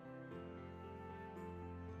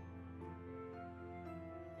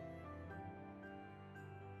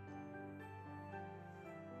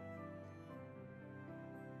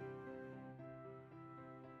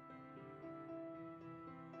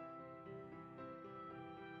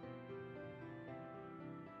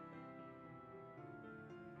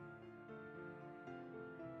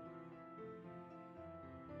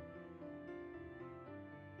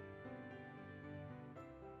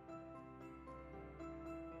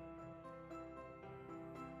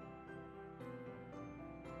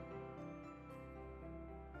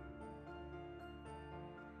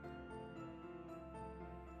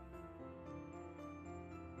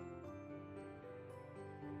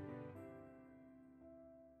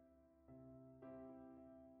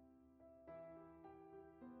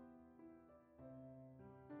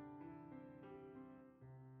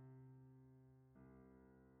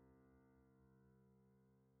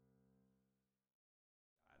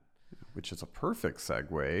 Which is a perfect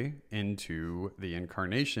segue into the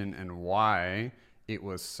incarnation and why it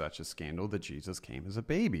was such a scandal that Jesus came as a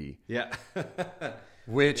baby. Yeah.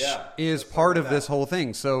 Which is part of this whole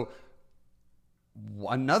thing. So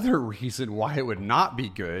another reason why it would not be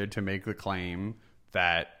good to make the claim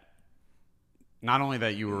that not only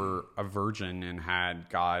that you were a virgin and had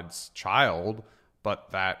God's child,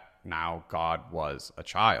 but that now God was a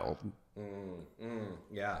child.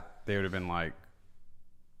 Yeah. They would have been like,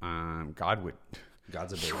 God's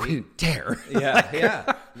a baby. You wouldn't dare.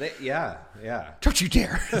 Yeah. Don't you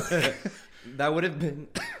dare. That would have been,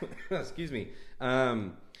 excuse me,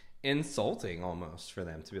 insulting almost for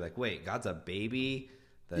them to be like, wait, God's a baby?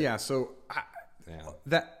 That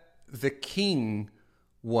the king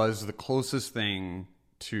was the closest thing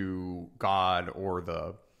to God or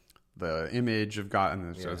the image of God.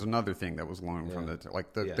 And there's another thing that was loaned from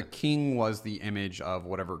the king was the image of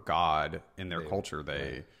whatever God in their culture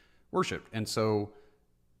they worshipped. And so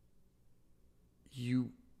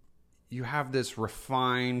you have this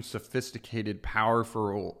refined, sophisticated,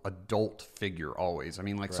 powerful adult figure always. I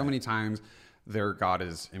mean, like so many times their God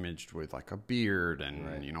is imaged with like a beard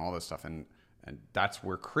and you know, all this stuff. And that's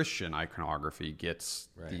where Christian iconography gets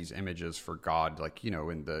these images for God. Like, you know,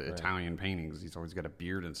 in the Italian paintings, he's always got a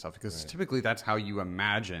beard and stuff because typically that's how you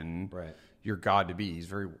imagine your God to be. He's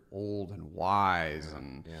very old and wise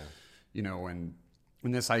and, you know, and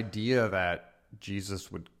this idea that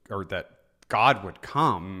Jesus would, or that God would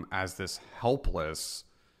come as this helpless,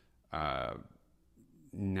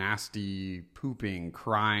 nasty, pooping,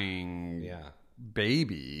 crying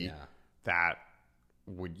baby that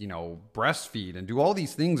would, you know, breastfeed and do all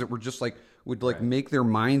these things that were just like, would like make their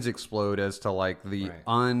minds explode as to like the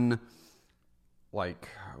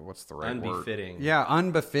what's the right unbefitting word? Yeah,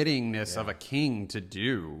 unbefittingness of a king to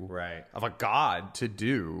do, of a God to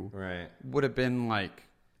do, would have been like,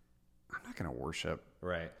 I'm not going to worship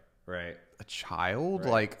a child.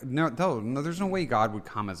 Like, no, there's no way God would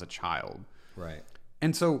come as a child.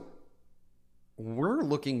 And so we're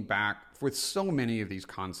looking back with so many of these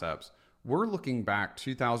concepts. We're looking back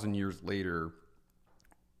 2,000 years later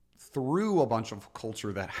through a bunch of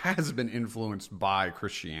culture that has been influenced by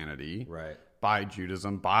Christianity, by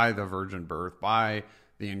Judaism, by the virgin birth, by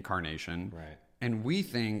the incarnation. And we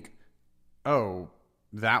think, oh,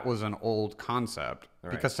 that was an old concept.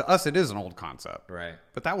 Because to us, it is an old concept.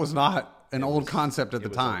 But that was not an old concept at the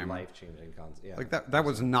time. It was a life-changing concept. Yeah. Like that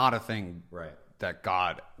was not a thing that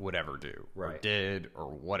God would ever do or did or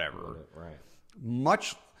whatever.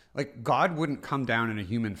 Much like God wouldn't come down in a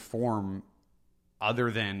human form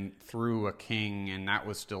other than through a king, and that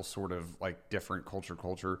was still sort of like different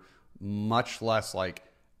culture, much less like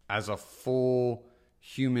as a full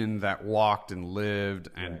human that walked and lived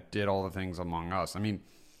and did all the things among us. I mean,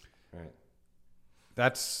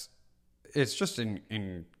 it's just an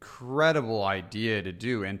incredible idea to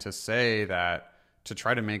do, and to say that, to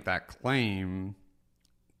try to make that claim,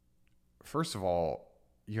 first of all,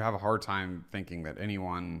 you have a hard time thinking that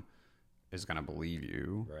anyone is going to believe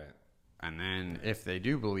you. And then if they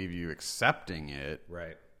do believe you, accepting it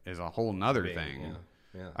is a whole nother thing.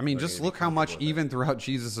 I mean, just look how much, even throughout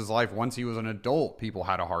Jesus' life, once he was an adult, people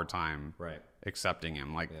had a hard time accepting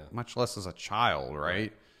him, like much less as a child,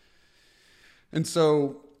 And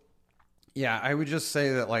so, I would just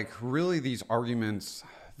say that, like, really these arguments,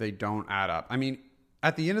 they don't add up. I mean,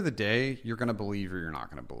 at the end of the day, you're going to believe or you're not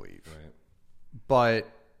going to believe. But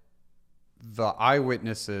the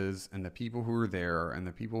eyewitnesses and the people who were there and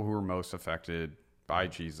the people who were most affected by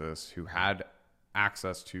Jesus, who had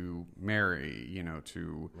access to Mary, you know,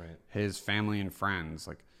 to his family and friends,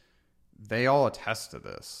 like, they all attest to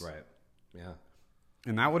this.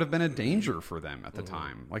 And that would have been a danger for them at the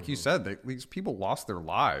time. Like you said, these people lost their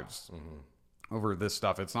lives over this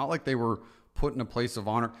stuff. It's not like they were put in a place of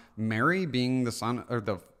honor. Mary being the son or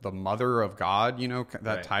the mother of God, you know,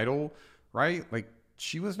 that title, like,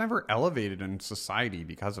 she was never elevated in society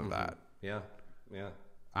because of that.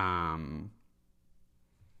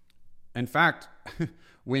 In fact,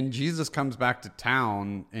 when Jesus comes back to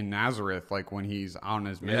town in Nazareth, like when he's on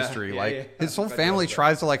his ministry, his whole family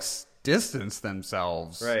tries to like distance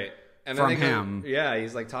themselves and from him.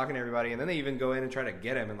 He's like talking to everybody, and then they even go in and try to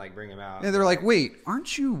get him and like bring him out. Yeah, they're like, "Wait,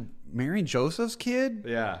 aren't you Mary and Joseph's kid?"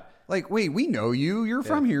 Like, wait, we know you. You're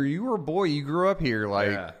from here. You were a boy. You grew up here.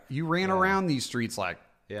 Like, you ran around these streets. Like,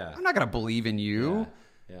 I'm not gonna believe in you.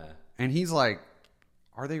 And he's like,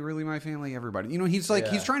 are they really my family? Everybody, you know, he's like,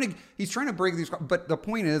 he's trying to break these. But the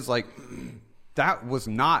point is, like, that was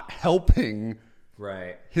not helping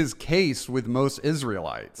his case with most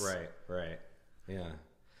Israelites.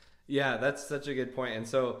 That's such a good point. And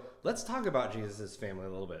so let's talk about Jesus' family a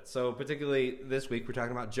little bit. So particularly this week, we're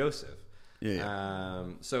talking about Joseph.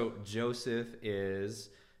 So Joseph is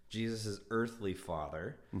Jesus' earthly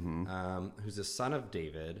father, who's a son of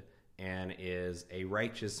David and is a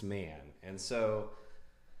righteous man. And so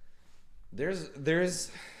there's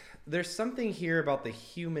something here about the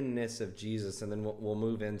humanness of Jesus, and then we'll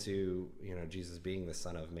move into, you know, Jesus being the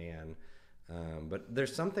Son of Man. But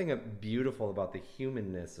there's something beautiful about the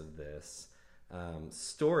humanness of this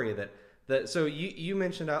story that so you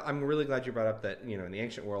mentioned, I'm really glad you brought up that, you know, in the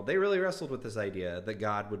ancient world, they really wrestled with this idea that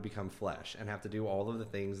God would become flesh and have to do all of the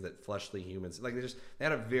things that fleshly humans, like they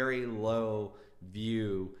had a very low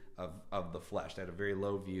view of the flesh. They had a very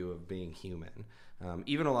low view of being human.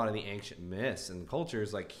 Even a lot of the ancient myths and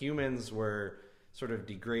cultures, like, humans were sort of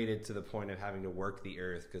degraded to the point of having to work the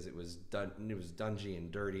earth because it was dungy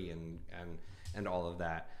and dirty and all of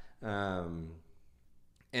that.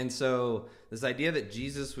 And so this idea that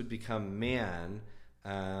Jesus would become man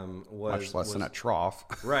Much less than a trough.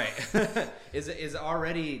 Right. is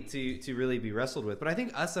already to really be wrestled with. But I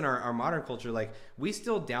think us in our modern culture, like, we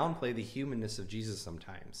still downplay the humanness of Jesus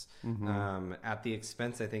sometimes, at the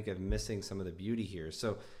expense, I think, of missing some of the beauty here.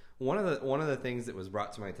 So one of the things that was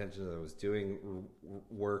brought to my attention as I was doing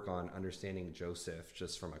work on understanding Joseph,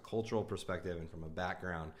 just from a cultural perspective and from a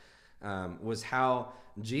background, was how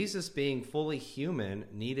Jesus, being fully human,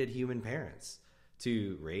 needed human parents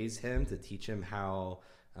to raise him, to teach him how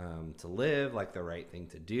to live, like the right thing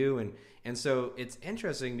to do. And so it's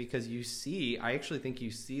interesting because I actually think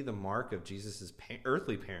you see the mark of Jesus's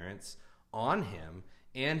earthly parents on him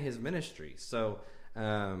and his ministry. So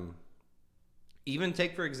even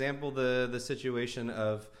take, for example, the situation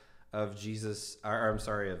of Jesus,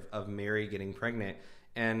 of Mary getting pregnant.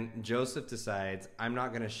 And Joseph decides, I'm not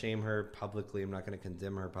going to shame her publicly. I'm not going to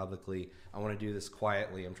condemn her publicly. I want to do this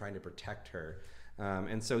quietly. I'm trying to protect her.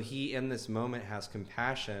 And so he, in this moment, has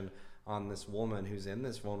compassion on this woman who's in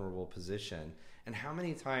this vulnerable position. And how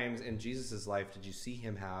many times in Jesus's life did you see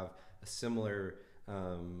him have a similar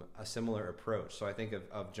approach? So I think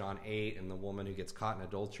of John 8 and the woman who gets caught in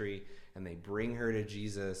adultery, and they bring her to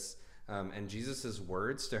Jesus. And Jesus's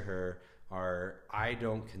words to her are, I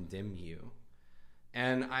don't condemn you.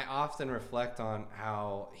 And I often reflect on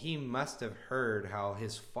how he must have heard how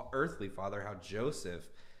his earthly father, how Joseph,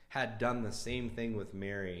 had done the same thing with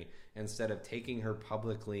Mary. Instead of taking her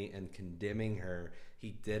publicly and condemning her,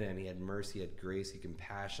 he didn't. He had mercy, he had grace, he had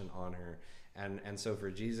compassion on her. And so for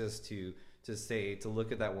Jesus to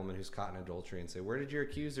look at that woman who's caught in adultery and say, where did your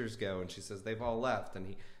accusers go? And she says, they've all left.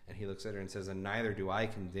 And he looks at her and says, and neither do I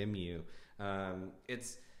condemn you.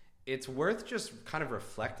 It's worth just kind of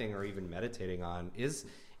reflecting or even meditating on. Is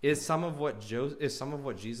some of what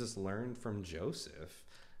Jesus learned from Joseph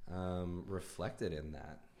reflected in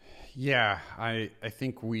that? Yeah, I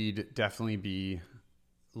think we'd definitely be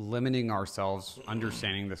limiting ourselves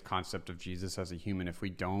understanding this concept of Jesus as a human if we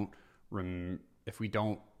don't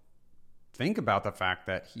think about the fact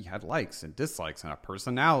that he had likes and dislikes and a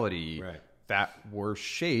personality that were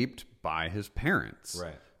shaped by his parents.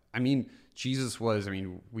 Right. I mean,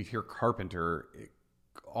 we hear carpenter,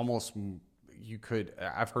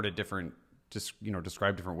 I've heard it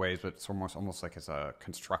described different ways, but it's almost like as a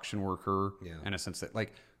construction worker in a sense that,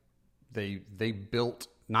 like, they built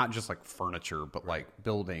not just like furniture, but like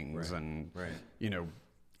buildings and,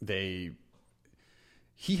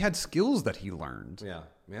 he had skills that he learned. Yeah.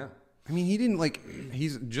 Yeah. I mean, he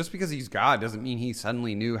didn't just because he's God doesn't mean he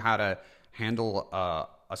suddenly knew how to handle a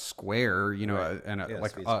square, and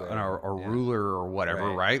a ruler or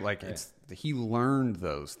whatever, right? Like he learned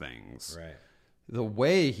those things. Right. The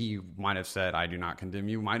way he might have said, I do not condemn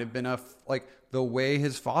you, might have been the way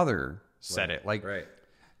his father said it. Like,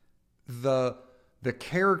 the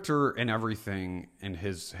character and everything and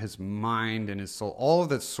his mind and his soul, all of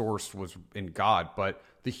that source was in God, but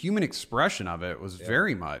the human expression of it was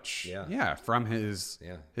very much from his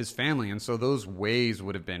family. And so those ways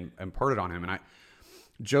would have been imparted on him. And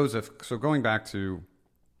Joseph, so going back to,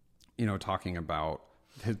 talking about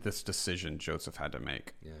this decision Joseph had to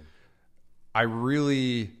make. Yeah. I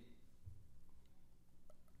really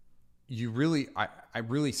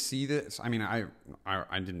see this. I mean,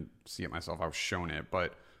 I didn't see it myself. I was shown it.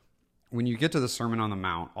 But when you get to the Sermon on the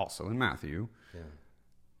Mount, also in Matthew,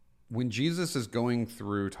 when Jesus is going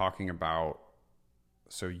through talking about,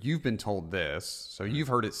 so you've been told this, so you've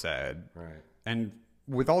heard it said. Right. And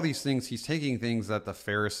with all these things, he's taking things that the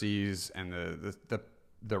Pharisees and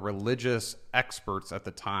the religious experts at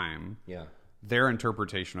the time, their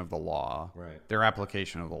interpretation of the law, their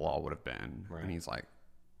application of the law would have been. Right. And he's like,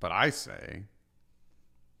 but I say,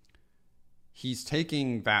 he's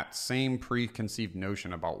taking that same preconceived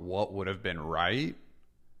notion about what would have been right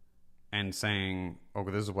and saying, oh,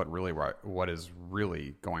 this is what is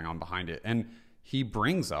really going on behind it. And he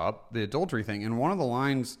brings up the adultery thing. And one of the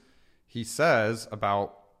lines he says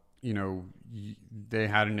about, they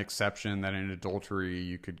had an exception that in adultery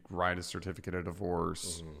you could write a certificate of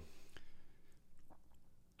divorce. Mm-hmm.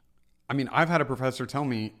 I mean, I've had a professor tell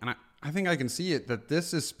me, and I think I can see it, that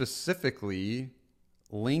this is specifically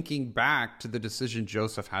linking back to the decision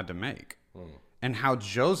Joseph had to make. And how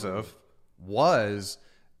Joseph was,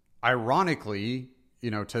 ironically,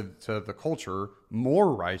 to the culture,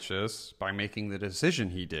 more righteous by making the decision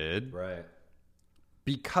he did. Right.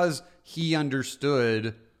 Because he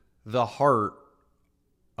understood the heart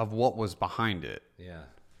of what was behind it. Yeah.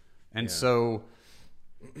 And so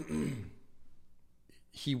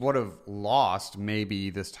he would have lost maybe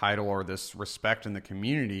this title or this respect in the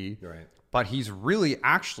community. Right. But he's really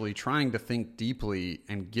actually trying to think deeply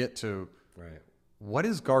and get to what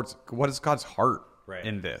is God's heart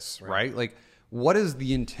in this, right? Like, what is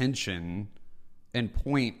the intention and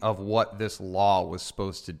point of what this law was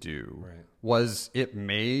supposed to do? Right. Was it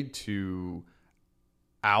made to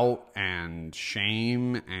out and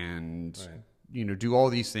shame and do all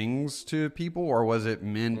these things to people, or was it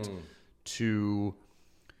meant to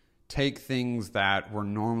take things that were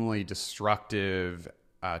normally destructive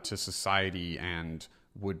to society and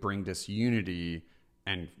would bring disunity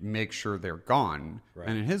and make sure they're gone? Right.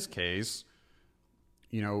 And in his case,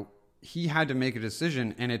 he had to make a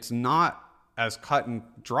decision, and it's not as cut and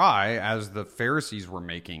dry as the Pharisees were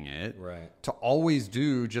making it, to always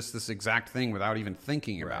do just this exact thing without even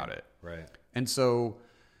thinking about it. Right. And so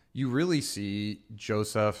you really see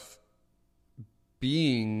Joseph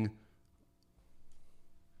being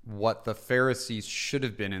what the Pharisees should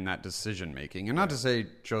have been in that decision making. And not to say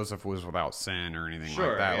Joseph was without sin or anything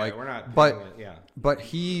like that. Yeah, we're not but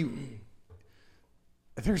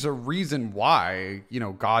there's a reason why,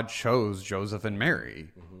 God chose Joseph and Mary.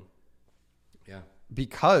 Yeah.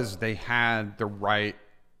 Because they had the right,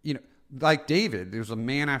 like David, there's a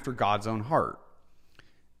man after God's own heart.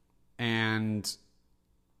 And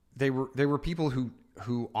they were people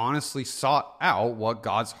who honestly sought out what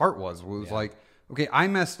God's heart was. It was like, okay, I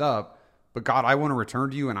messed up, but God, I want to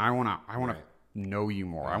return to you, and I want to know you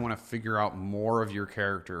more. I want to figure out more of your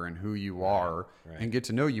character and who you are and get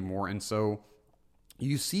to know you more. And so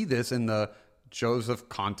you see this in the Joseph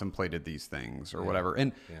contemplated these things or whatever.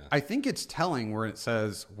 And I think it's telling where it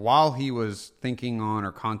says while he was thinking on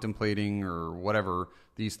or contemplating or whatever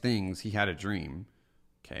these things, he had a dream.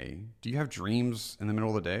 Okay. Do you have dreams in the middle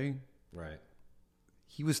of the day? Right.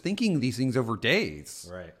 He was thinking these things over days.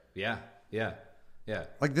 Right. Yeah. Yeah. Yeah.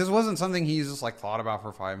 Like, this wasn't something he's just like thought about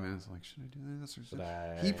for 5 minutes. Like, should I do this? Or should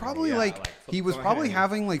he probably he was probably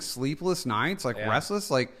having like sleepless nights, like restless.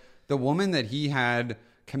 Like the woman that he had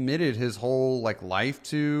committed his whole like life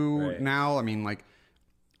to now. I mean, like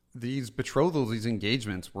these betrothals, these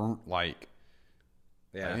engagements weren't like,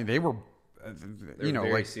 I mean, they were, very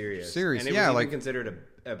like serious. And it was even considered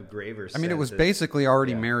a graver sin. I mean, it was basically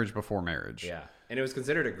already marriage before marriage. Yeah. And it was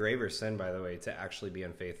considered a graver sin, by the way, to actually be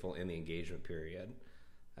unfaithful in the engagement period.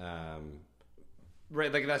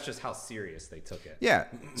 Right. Like, that's just how serious they took it. Yeah.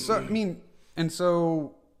 So, I mean, and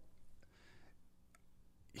so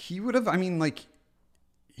he would have,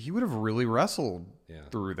 he would have really wrestled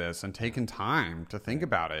through this and taken time to think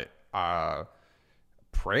about it,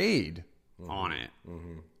 prayed on it.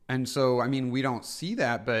 Mm-hmm. And so, I mean, we don't see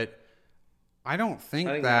that, but I don't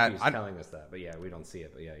think that he's telling us that, but we don't see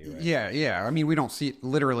it. But you're right. Yeah. I mean, we don't see it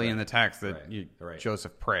literally in the text that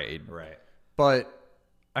Joseph prayed. Right. But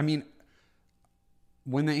I mean,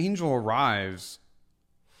 when the angel arrives,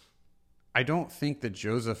 I don't think that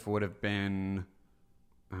Joseph would have been,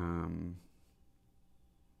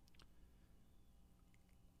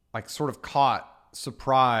 like sort of caught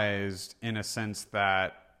surprised in a sense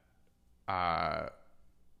that,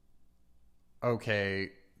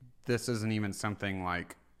 okay, this isn't even something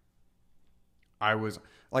like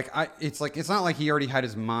it's not like he already had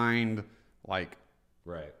his mind like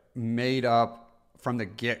made up from the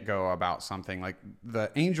get-go about something. Like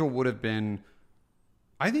the angel would have been,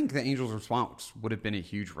 I think the angel's response would have been a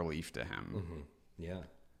huge relief to him. Mm-hmm.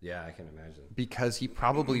 Yeah, I can imagine. Because he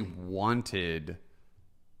probably wanted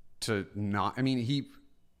to not, I mean, he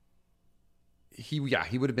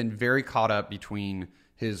would have been very caught up between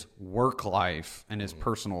his work life and his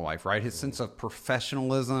personal life, right? His sense of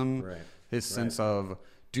professionalism, his sense of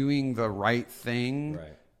doing the right thing,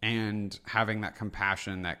 and having that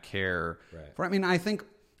compassion, that care. I mean, I think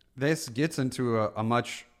this gets into a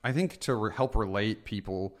much, I think to help relate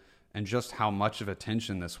people and just how much of a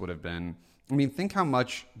tension this would have been. I mean, think how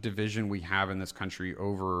much division we have in this country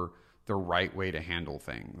over the right way to handle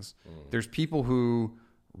things. There's people who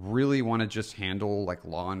really want to just handle like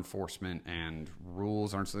law enforcement and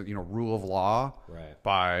rules, rule of law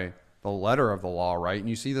by the letter of the law, right? And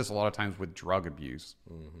you see this a lot of times with drug abuse.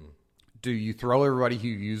 Mm-hmm. Do you throw everybody who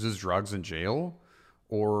uses drugs in jail,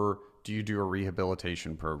 or do you do a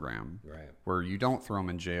rehabilitation program where you don't throw them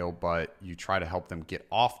in jail, but you try to help them get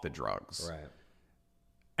off the drugs? Right.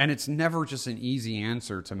 And it's never just an easy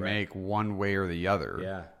answer to make one way or the other.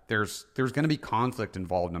 Yeah. There's going to be conflict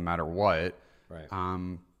involved no matter what.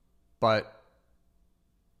 Right. But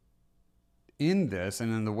in this,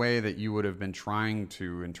 and in the way that you would have been trying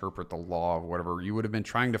to interpret the law or whatever, you would have been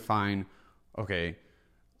trying to find, okay,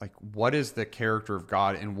 like, what is the character of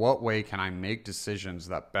God? In what way can I make decisions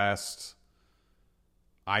that best,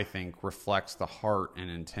 I think, reflects the heart and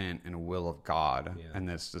intent and will of God in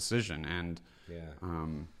this decision? And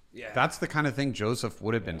Yeah. That's the kind of thing Joseph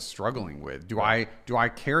would have been struggling with. Do I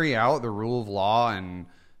carry out the rule of law and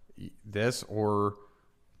this or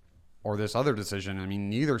this other decision? I mean,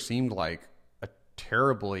 neither seemed like a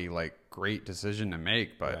terribly like great decision to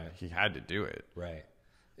make, but he had to do it. Right.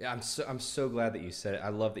 Yeah, I'm so glad that you said it. I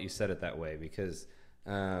love that you said it that way because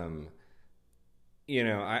you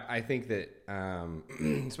know, I think that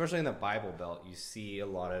especially in the Bible Belt, you see a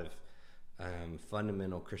lot of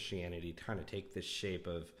fundamental Christianity kind of take this shape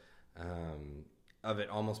of it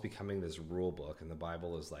almost becoming this rule book, and the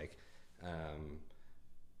Bible is like,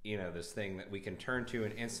 you know, this thing that we can turn to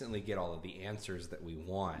and instantly get all of the answers that we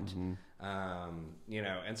want. You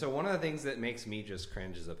know, and so one of the things that makes me just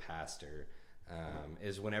cringe as a pastor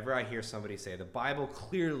is whenever I hear somebody say the Bible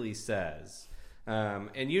clearly says,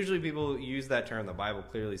 and usually people use that term, the Bible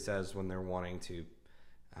clearly says, when they're wanting to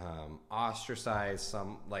ostracize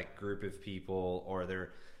some like group of people, or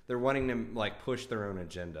they're wanting to like push their own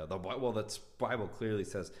agenda. Well, that's Bible clearly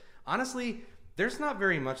says. Honestly, there's not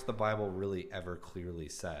very much the Bible really ever clearly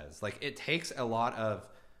says. Like it takes a lot of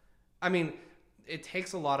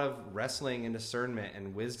wrestling and discernment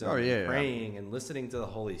and wisdom and praying and listening to the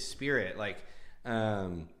Holy Spirit. Like I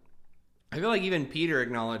feel like even Peter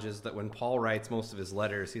acknowledges that when Paul writes most of his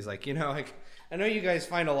letters, he's like, you know, like I know you guys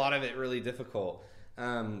find a lot of it really difficult.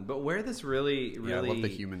 But where this really I love the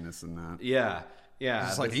humanness in that. Yeah.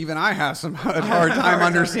 It's like even I have some hard time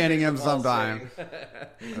understanding him sometimes.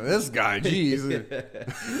 This guy, geez.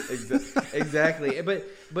 Exactly.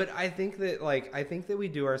 But I think that we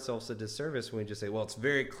do ourselves a disservice when we just say, well, it's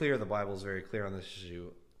very clear, the Bible is very clear on this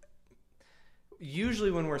issue. Usually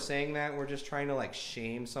when we're saying that, we're just trying to like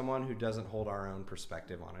shame someone who doesn't hold our own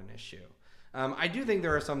perspective on an issue. I do think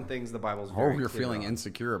there are some things the Bible's very clear feeling on.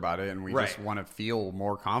 Insecure about it, and we just want to feel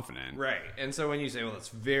more confident. Right. And so when you say, well, it's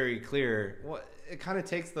very clear, well, it kind of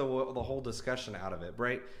takes the whole discussion out of it,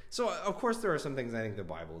 right? So, of course, there are some things I think the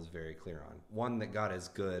Bible is very clear on. One, that God is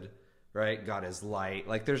good, right? God is light.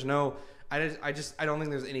 Like, there's no... I don't think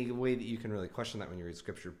there's any way that you can really question that when you read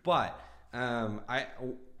Scripture. But I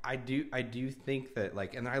do think that,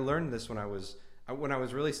 like... And I learned this when I was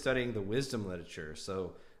really studying the wisdom literature.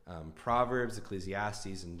 So... Proverbs,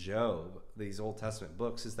 Ecclesiastes, and Job, these Old Testament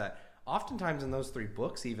books, is that oftentimes in those three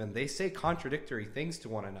books even, they say contradictory things to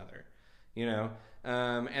one another, you know?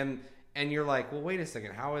 And you're like, well, wait a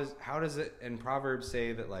second, how does it in Proverbs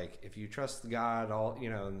say that, like, if you trust God, all, you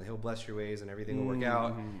know, and he'll bless your ways and everything will work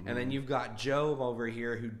out, and then you've got Job over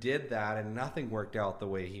here who did that and nothing worked out the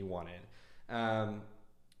way he wanted. And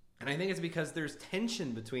I think it's because there's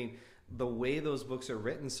tension between the way those books are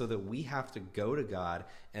written, so that we have to go to God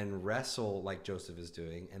and wrestle like Joseph is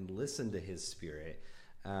doing and listen to his Spirit,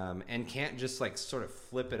 and can't just like sort of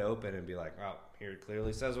flip it open and be like, oh, here it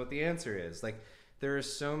clearly says what the answer is. Like there are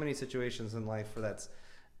so many situations in life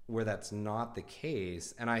where that's not the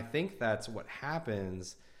case, and I think that's what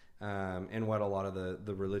happens, and what a lot of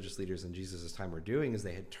the religious leaders in Jesus' time were doing is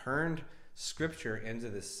they had turned Scripture into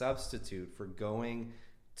this substitute for going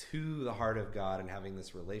to the heart of God and having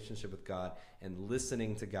this relationship with God and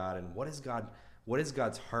listening to God and what is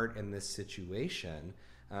God's heart in this situation,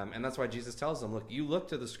 and that's why Jesus tells them, look, you look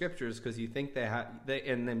to the Scriptures because you think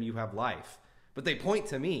in them you have life, but they point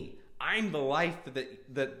to me. I'm the life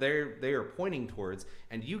that they are pointing towards,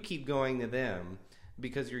 and you keep going to them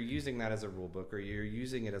because you're using that as a rule book or you're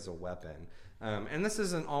using it as a weapon, and this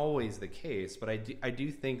isn't always the case, but I do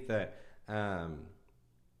think that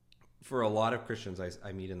for a lot of Christians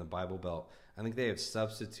I meet in the Bible Belt, I think they have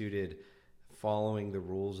substituted following the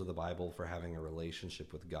rules of the Bible for having a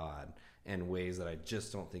relationship with God in ways that I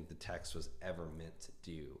just don't think the text was ever meant to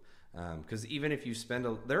do. Because even if you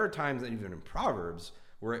there are times, even in Proverbs,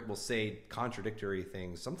 where it will say contradictory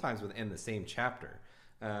things, sometimes within the same chapter.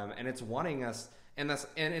 And it's wanting us, and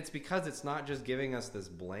it's because it's not just giving us this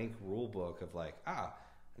blank rule book of like,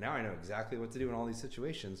 now I know exactly what to do in all these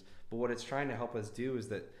situations. But what it's trying to help us do is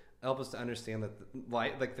that help us to understand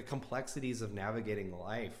that the complexities of navigating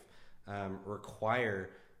life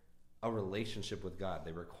require a relationship with God.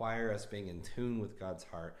 They require us being in tune with God's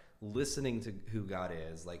heart, listening to who God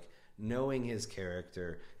is, like knowing his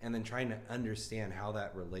character, and then trying to understand how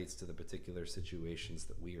that relates to the particular situations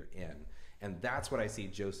that we are in. And that's what I see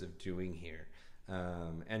Joseph doing here.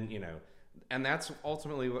 And that's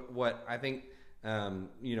ultimately what I think.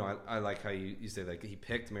 I like how you say like he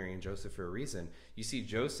picked Mary and Joseph for a reason. You see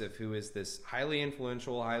Joseph, who is this highly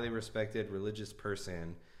influential, highly respected religious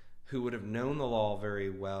person who would have known the law very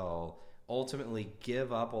well, ultimately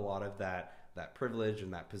give up a lot of that privilege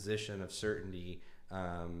and that position of certainty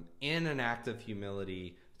in an act of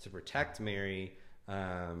humility to protect Mary.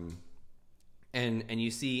 And you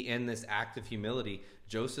see in this act of humility,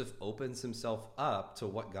 Joseph opens himself up to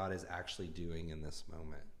what God is actually doing in this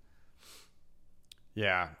moment.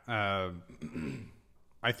 Yeah.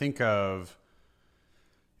 I think of,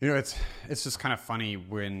 it's just kind of funny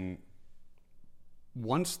when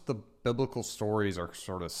once the biblical stories are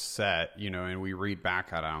sort of set, and we read back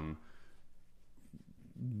at them,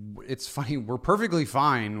 it's funny. We're perfectly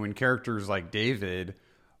fine when characters like David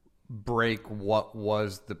break what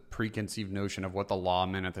was the preconceived notion of what the law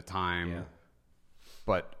meant at the time,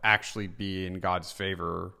 but actually be in God's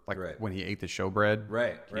favor, like when he ate the showbread,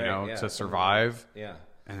 to survive. Yeah.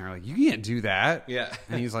 And they're like, you can't do that. Yeah.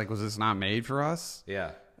 And he's like, was this not made for us?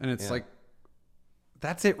 Yeah. And it's like,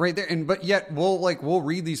 that's it right there. And but yet we'll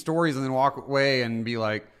read these stories and then walk away and be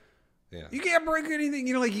like, you can't break anything.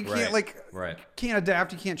 You can't can't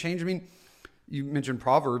adapt. You can't change. I mean, you mentioned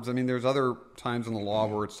Proverbs. I mean, there's other times in the law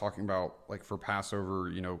where it's talking about, like, for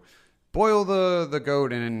Passover, boil the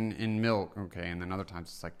goat in milk. Okay. And then other times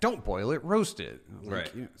it's like, don't boil it, roast it.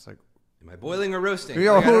 Like, it's like, am I boiling or roasting?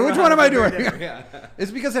 Which one am I doing?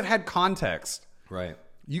 It's because it had context. Right.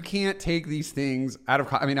 You can't take these things out of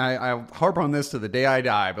I mean, I harp on this to the day I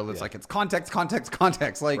die, but it's like, it's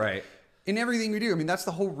context. Like, in everything we do. I mean, that's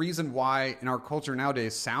the whole reason why in our culture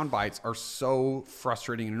nowadays, sound bites are so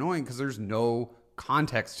frustrating and annoying, because there's no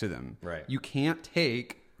context to them. Right. You can't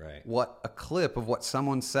take what a clip of what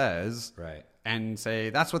someone says and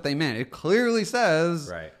say, that's what they meant. It clearly says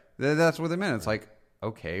that that's what they meant. It's like,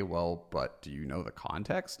 okay, well, but do you know the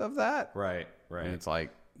context of that? Right. And it's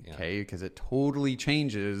like, okay, because it totally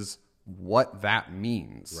changes what that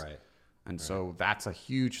means. Right. And so that's a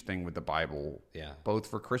huge thing with the Bible, both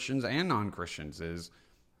for Christians and non-Christians, is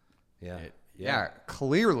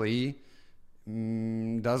clearly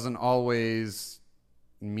doesn't always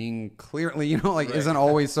mean clearly, isn't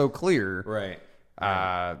always so clear. Right.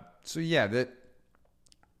 So that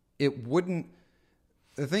it wouldn't,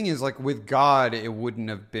 the thing is, like, with God, it wouldn't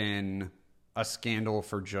have been a scandal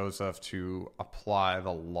for Joseph to apply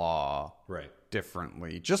the law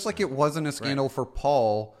differently. Just like it wasn't a scandal for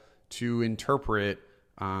Paul to interpret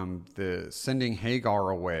the sending Hagar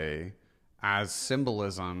away as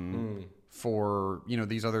symbolism for,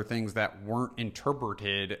 these other things that weren't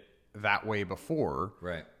interpreted that way before.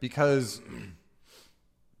 Right. Because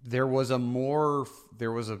there was a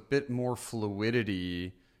bit more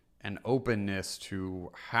fluidity and openness to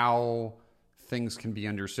how things can be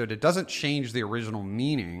understood. It doesn't change the original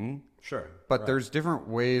meaning. Sure. But there's different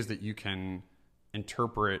ways that you can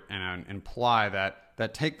interpret and imply that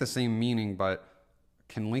take the same meaning but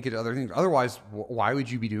can link it to other things. Otherwise, why would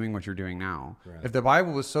you be doing what you're doing now? Right. If the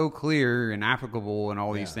Bible was so clear and applicable and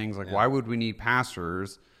all these things, why would we need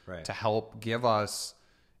pastors to help give us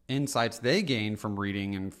insights they gain from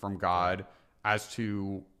reading and from God as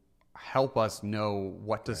to help us know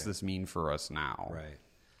what does this mean for us now? Right.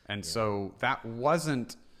 And so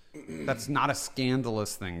that's not a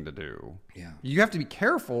scandalous thing to do. Yeah. You have to be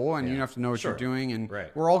careful, and you have to know what you're doing, and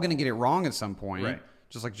we're all going to get it wrong at some point. Right.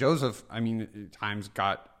 Just like Joseph, I mean, at times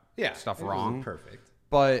got stuff wrong. Perfect.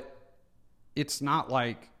 But it's not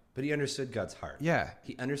like... But he understood God's heart. Yeah.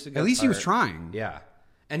 He understood God's heart. At least he was heart. trying. Yeah.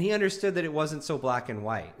 And he understood that it wasn't so black and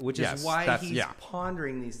white, which is why he's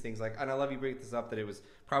pondering these things. Like, and I love you bring this up, that it was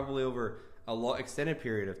probably over a extended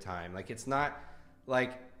period of time. Like, it's not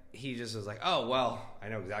like he just was like, oh, well, I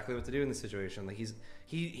know exactly what to do in this situation. Like,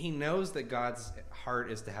 he knows that God's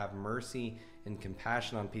heart is to have mercy and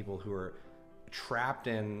compassion on people who are trapped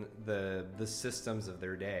in the systems of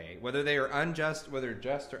their day, whether they are unjust, whether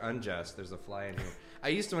just or unjust. There's a fly in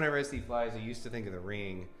here. Whenever I see flies, I used to think of The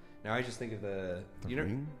Ring. Now I just think of the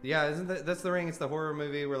Ring? Yeah, that's The Ring. It's the horror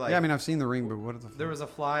movie where, like, I mean, I've seen The Ring, but what is the fly? There was a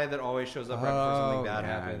fly that always shows up right before something bad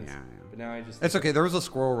happens. Yeah. But now I just... It's okay. There was a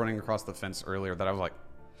squirrel running across the fence earlier that I was like...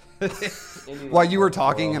 While you were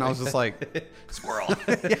talking, and I was just like, squirrel.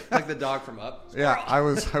 Like the dog from Up. Squirrel. Yeah, I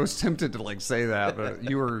was tempted to, like, say that, but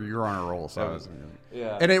you were on a roll, so I was...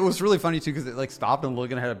 Yeah. And it was really funny too, because it, like, stopped and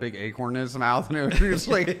looking, had a big acorn in his mouth, and it was just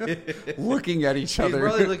like looking at each other. She's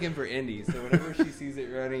probably looking for Indy, so whenever she sees it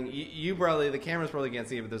running, the cameras probably can't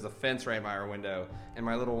see it, but there's a fence right by our window, and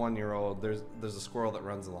my little 1-year-old, there's a squirrel that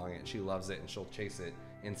runs along it, and she loves it, and she'll chase it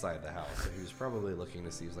inside the house. So he was probably looking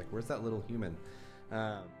to see, he was like, where's that little human?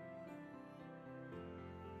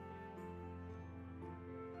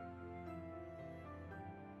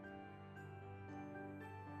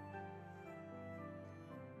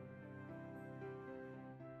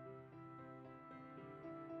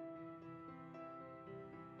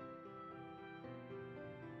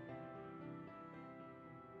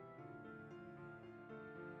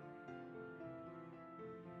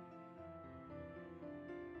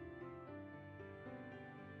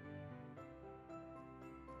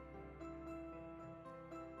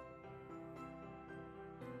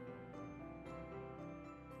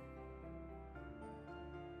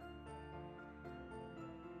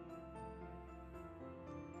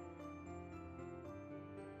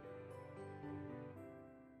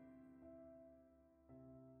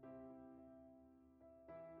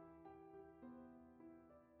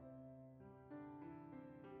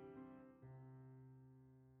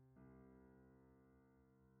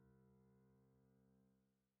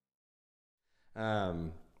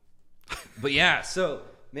 But yeah, so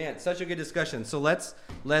man, such a good discussion. So let's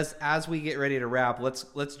as we get ready to wrap,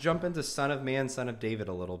 let's jump into Son of Man, Son of David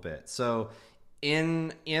a little bit. So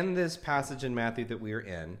in this passage in Matthew that we're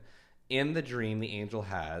in the dream the angel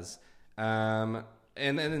has, and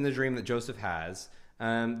in the dream that Joseph has,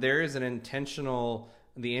 there is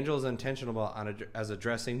the angel is intentional as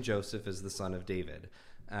addressing Joseph as the son of David.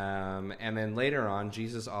 And then later on,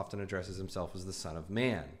 Jesus often addresses himself as the Son of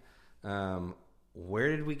Man. Where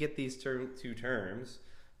did we get these two terms?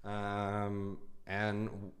 And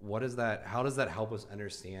what is that? How does that help us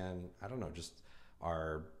understand, I don't know, just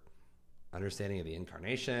our understanding of the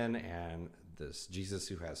incarnation and this Jesus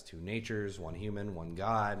who has two natures, one human, one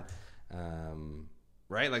God,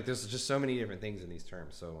 right? Like there's just so many different things in these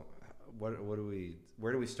terms. So where do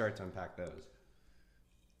we start to unpack those?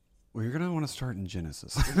 Well, you're gonna want to start in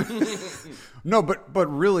Genesis. No, but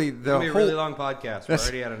really, it's gonna be a really long podcast. We're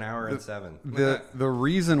already at an hour and 7. The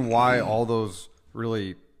reason why all those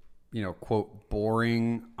really, quote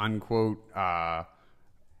boring unquote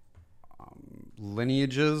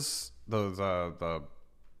lineages, those the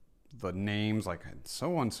names like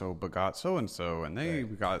so and so begot so and so, and they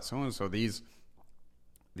begot so and so. These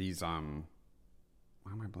why am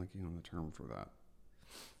I blanking on the term for that?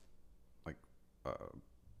 Like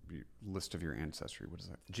list of your ancestry. What is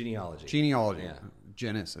that? Genealogy. Yeah.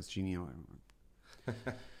 Genesis, genealogy.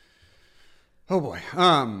 Oh boy.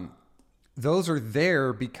 Those are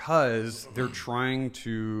there because they're trying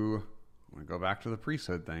to, I'm going to go back to the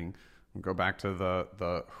priesthood thing. I'm going to go back to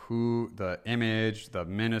the image, the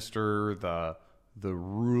minister, the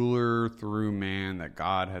ruler through man that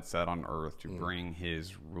God had set on earth to bring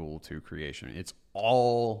his rule to creation. It's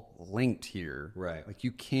all linked here. Right. Like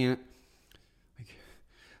you can't, I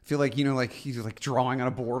feel like, like he's like drawing on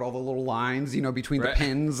a board all the little lines, between the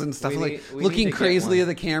pens and stuff, looking crazily at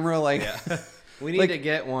the camera. Like, we need to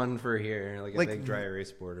get one for here, like a big dry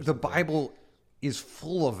erase board or something. The Bible is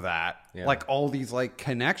full of that, like all these like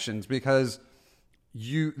connections, because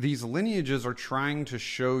these lineages are trying to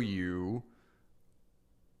show you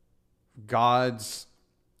God's,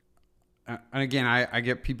 and again, I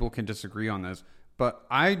get people can disagree on this, but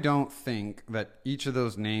I don't think that each of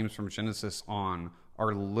those names from Genesis on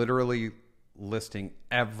are literally listing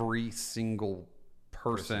every single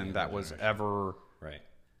person that was ever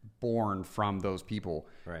born from those people.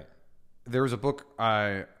 Right. There was a book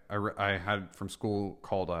I had from school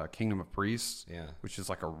called Kingdom of Priests, which is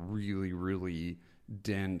like a really, really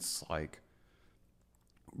dense, like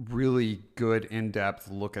really good in-depth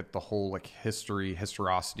look at the whole like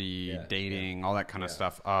historicity, dating, all that kind of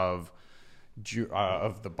stuff of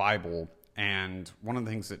the Bible. And one of the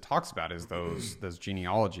things it talks about is those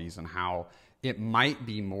genealogies and how it might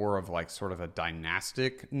be more of like sort of a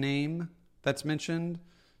dynastic name that's mentioned.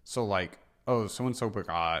 So like, oh, so-and-so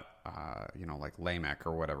begot, like Lamech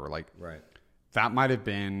or whatever. Like that might have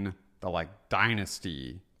been the like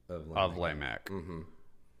dynasty of Lamech. Mm-hmm.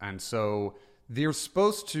 And so they're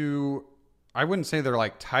supposed to, I wouldn't say they're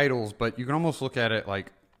like titles, but you can almost look at it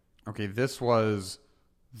like, okay, this was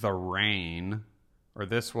the reign, or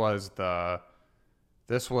this was the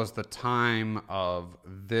time of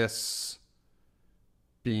this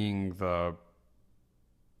being the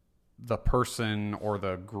person or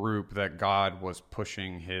the group that God was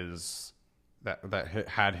pushing that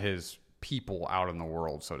had his people out in the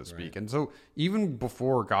world, so to speak. And so even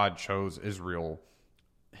before God chose Israel,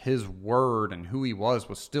 his word and who he was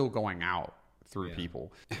still going out through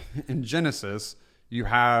people. In Genesis, you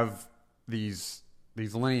have these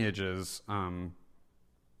lineages,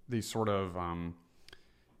 these sort of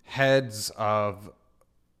heads of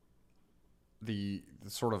the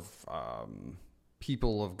sort of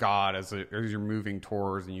people of God as you're moving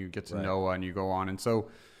towards, and you get to Noah and you go on. And so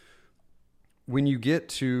when you get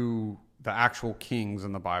to the actual kings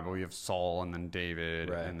in the Bible, you have Saul and then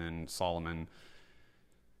David and then Solomon.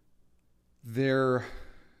 They're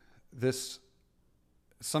this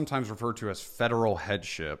sometimes referred to as federal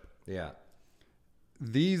headship. Yeah.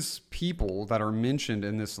 These people that are mentioned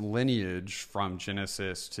in this lineage from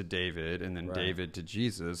Genesis to David and then David to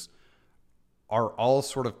Jesus are all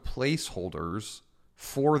sort of placeholders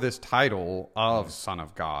for this title of Son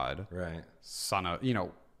of God. Right. Son of,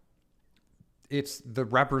 it's the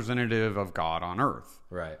representative of God on earth.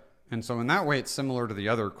 Right. And so in that way, it's similar to the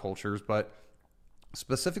other cultures, but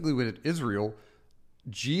specifically with Israel,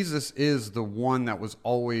 Jesus is the one that was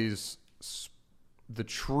always the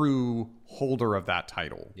true holder of that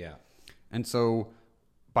title. Yeah. And so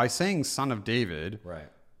by saying Son of David,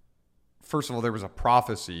 first of all, there was a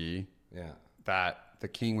prophecy that the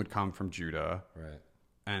king would come from Judah. Right.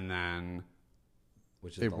 And then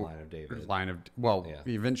which is the line of David.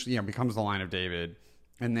 Eventually, becomes the line of David.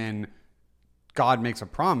 And then God makes a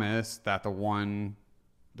promise that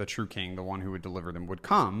the true king, the one who would deliver them, would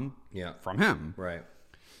come from him. Right.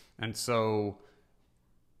 And so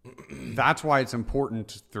that's why it's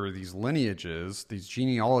important through these lineages, these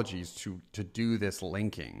genealogies, to do this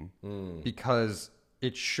linking, because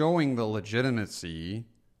it's showing the legitimacy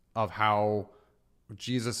of how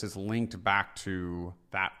Jesus is linked back to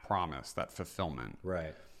that promise, that fulfillment.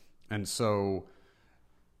 Right. And so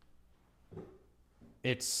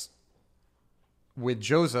it's with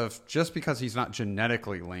Joseph, just because he's not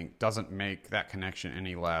genetically linked doesn't make that connection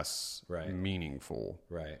any less meaningful.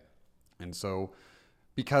 Right. And so,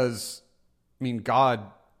 because, I mean,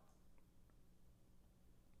 God,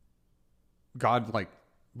 like,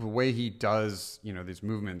 the way he does, these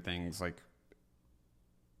movement things, like,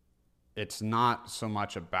 it's not so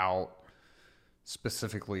much about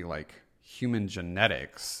specifically, like, human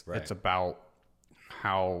genetics. Right. It's about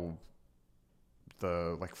how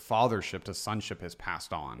the, like, fathership to sonship is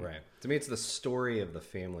passed on. Right. To me, it's the story of the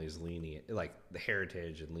family's lineage, like, the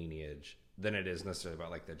heritage and lineage, than it is necessarily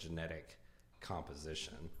about, like, the genetic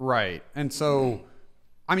composition. Right. And so,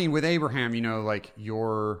 I mean, with Abraham, like,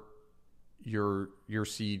 your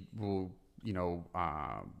seed will,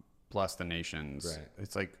 bless the nations. Right.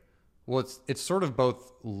 It's like, well, it's sort of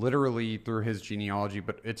both literally through his genealogy,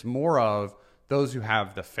 but it's more of those who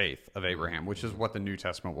have the faith of Abraham, which is what the New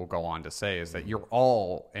Testament will go on to say, is that you're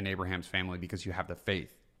all in Abraham's family because you have the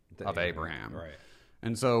faith of Abraham. Right.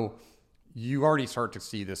 And so you already start to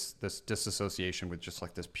see this disassociation with just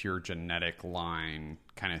like this pure genetic line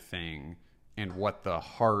kind of thing, and what the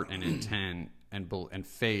heart and intent and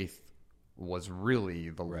faith was really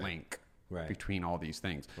the link between all these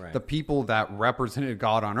things. Right. The people that represented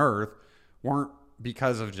God on earth weren't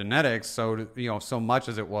because of genetics, so much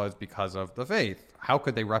as it was because of the faith. How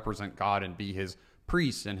could they represent God and be his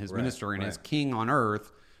priest and his minister and his king on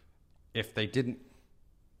earth if they didn't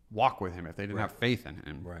walk with him, if they didn't have faith in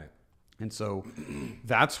him? Right. And so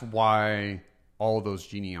that's why all those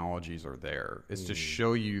genealogies are there, is to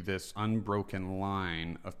show you this unbroken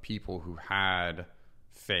line of people who had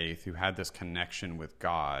faith, who had this connection with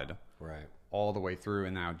God. Right. All the way through.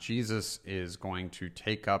 And now Jesus is going to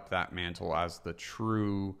take up that mantle as the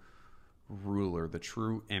true ruler, the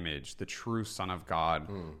true image, the true Son of God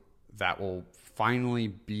that will finally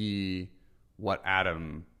be what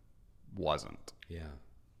Adam wasn't. Yeah.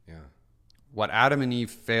 Yeah. What Adam and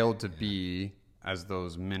Eve failed to be as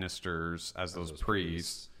those ministers, as those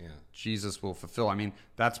priests, Jesus will fulfill. I mean,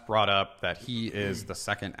 that's brought up that he is the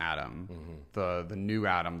second Adam, the new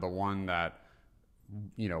Adam, the one that,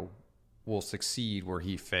 will succeed where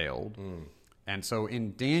he failed. And so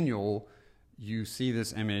in Daniel, you see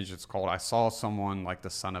this image. It's called, I saw someone like the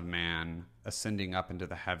Son of Man ascending up into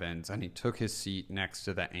the heavens, and he took his seat next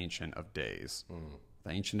to the Ancient of Days.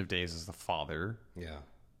 The Ancient of Days is the Father. Yeah.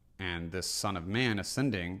 And this Son of Man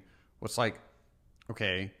ascending was like,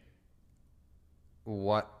 okay,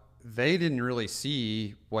 what they didn't really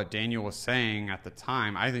see what Daniel was saying at the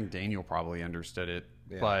time. I think Daniel probably understood it,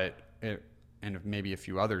 and maybe a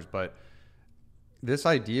few others, but this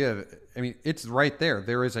idea, I mean, it's right there.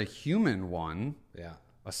 There is a human one,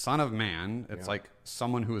 a Son of Man. It's like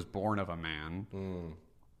someone who is born of a man,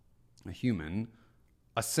 a human,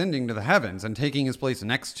 ascending to the heavens and taking his place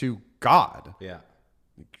next to God. Yeah.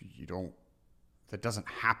 That doesn't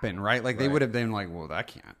happen, right? Like they would have been like, well, that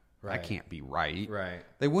can't be right. Right.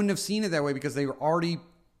 They wouldn't have seen it that way because they were already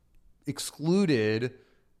excluded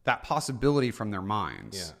that possibility from their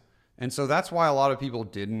minds. Yeah. And so that's why a lot of people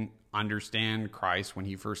didn't understand Christ when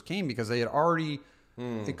he first came, because they had already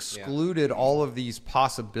excluded all of these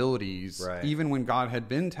possibilities, even when God had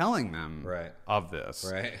been telling them of this.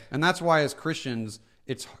 Right. And that's why as Christians,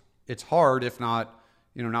 it's hard, if not,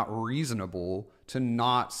 not reasonable, to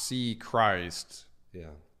not see Christ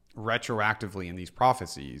retroactively in these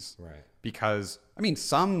prophecies. Right. Because, I mean,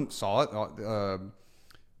 some saw it.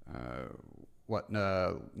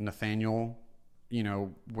 Nathaniel,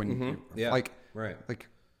 when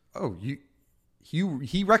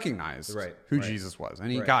he recognized who Jesus was,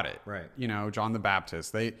 and he got it. Right. John the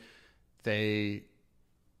Baptist, they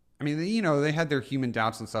had their human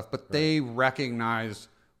doubts and stuff, but they recognized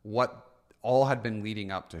what all had been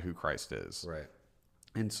leading up to who Christ is. Right.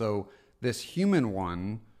 And so this human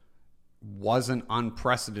one wasn't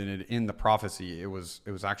unprecedented in the prophecy. It was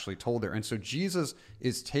actually told there. And so Jesus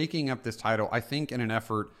is taking up this title, I think, in an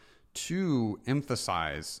effort to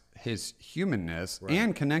emphasize his humanness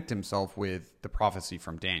and connect himself with the prophecy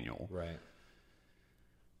from Daniel. Right.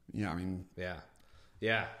 Yeah, I mean... Yeah.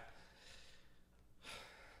 Yeah.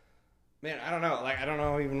 Man, I don't know. Like, I don't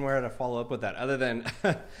know even where to follow up with that other than,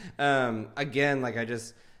 again, like I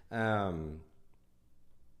just,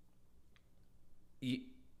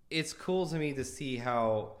 it's cool to me to see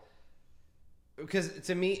how, because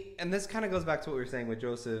to me, and this kind of goes back to what we were saying with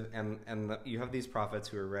Joseph, and you have these prophets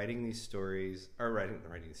who are writing these stories, or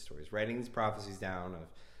writing these prophecies down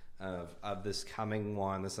of this coming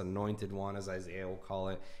one, this anointed one, as Isaiah will call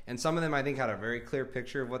it. And some of them, I think, had a very clear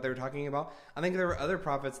picture of what they were talking about. I think there were other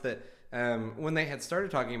prophets that, when they had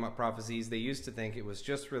started talking about prophecies, they used to think it was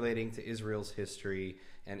just relating to Israel's history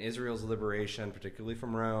and Israel's liberation, particularly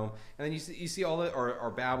from Rome. And then you see all the,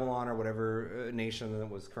 or Babylon, or whatever nation that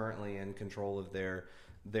was currently in control of their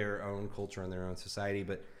own culture and their own society.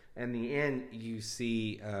 But in the end, you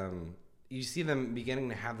see them beginning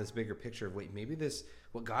to have this bigger picture of, wait, maybe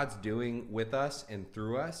what God's doing with us and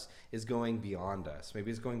through us is going beyond us.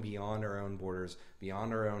 Maybe it's going beyond our own borders,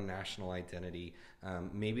 beyond our own national identity.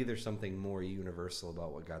 Maybe there's something more universal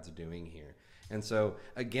about what God's doing here. And so,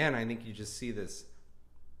 again, I think you just see this.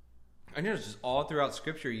 I know it's just all throughout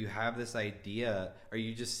Scripture you have this idea, or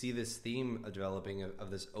you just see this theme developing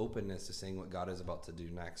of this openness to seeing what God is about to do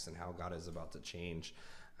next and how God is about to change.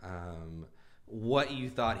 What you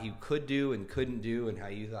thought he could do and couldn't do, and how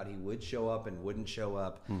you thought he would show up and wouldn't show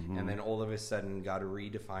up. Mm-hmm. And then all of a sudden God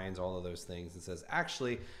redefines all of those things and says,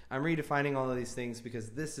 actually, I'm redefining all of these things because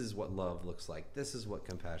this is what love looks like. This is what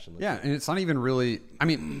compassion looks like. Yeah, and it's not even really, I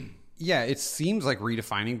mean, yeah, it seems like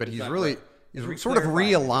redefining, but he's really, he's sort of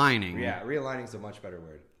realigning. Yeah, realigning is a much better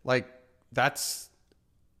word. Like,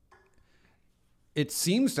 it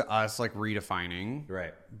seems to us like redefining.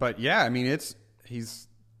 Right. But yeah, I mean, he's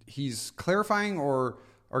clarifying or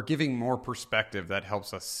giving more perspective that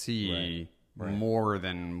helps us see more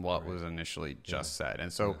than what was initially just said.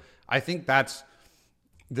 And so I think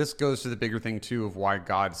this goes to the bigger thing too of why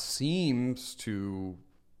God seems to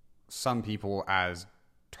some people as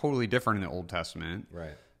totally different in the Old Testament.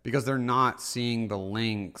 Right. Because they're not seeing the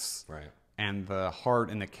links and the heart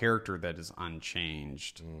and the character that is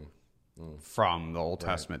unchanged from the Old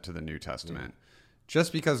Testament to the New Testament.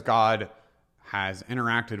 Just because God has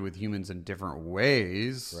interacted with humans in different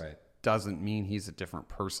ways doesn't mean he's a different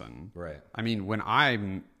person. Right. I mean,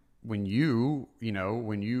 when you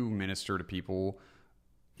minister to people,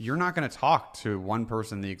 you're not going to talk to one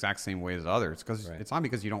person the exact same way as others, because it's not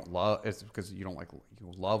because you don't love, it's because you don't like,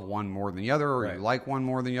 you love one more than the other, or you like one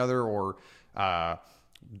more than the other, or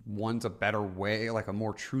one's a better way, like a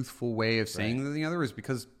more truthful way of saying than the other, is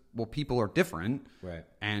because, well, people are different. Right.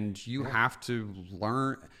 And you have to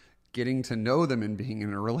learn. Getting to know them and being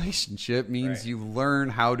in a relationship means you learn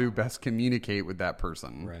how to best communicate with that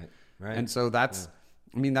person. Right. Right. And so that's,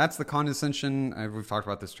 I mean, that's the condescension. We've talked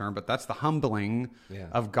about this term, but that's the humbling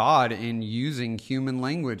of God in using human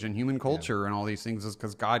language and human culture and all these things, is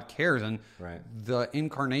because God cares. And the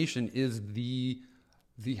incarnation is the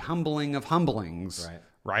humbling of humblings,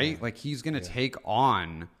 right? Like he's going to take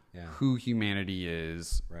on who humanity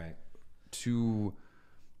is to,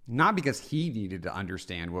 not because he needed to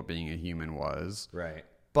understand what being a human was,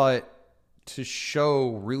 but to show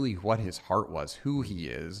really what his heart was, who he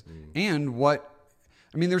is, and what,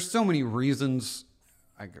 I mean, there's so many reasons,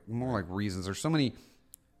 more like reasons, there's so many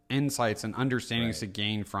insights and understandings to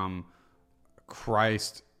gain from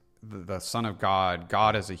Christ, the Son of God,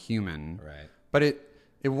 God as a human. Right. But it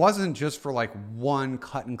wasn't just for like one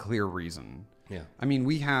cut and clear reason. Yeah. I mean,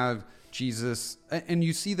 we have Jesus, and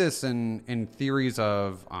you see this in theories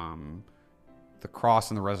of the cross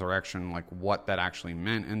and the resurrection, like what that actually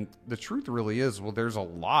meant. And the truth really is, well, there's a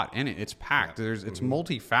lot in it. It's packed. It's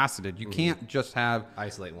multifaceted. You can't just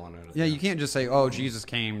isolate one. You can't just say, oh, Jesus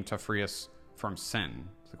came to free us from sin.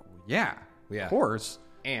 It's like, well, of course.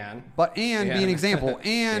 And be an example.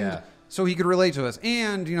 And so he could relate to us.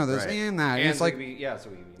 And, this and that. And it's like, so we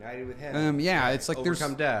can be united with him. It's like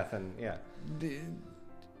overcome death. And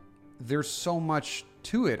there's so much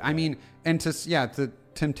to it. I mean, and the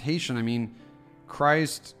temptation, I mean,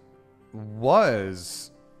 Christ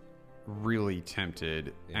was really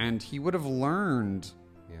tempted, and he would have learned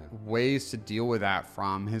ways to deal with that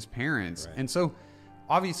from his parents. And so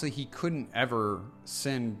obviously he couldn't ever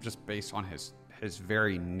sin just based on his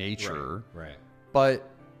very nature. Right. But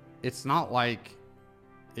it's not like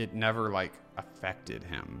it never like affected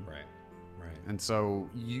him. Right. And so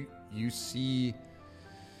you see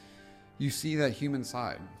that human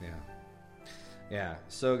side. Yeah.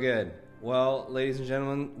 So good. Well, ladies and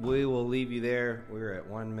gentlemen, we will leave you there. We're at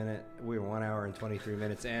 1 minute. We're 1 hour and 23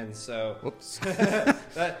 minutes in. So whoops.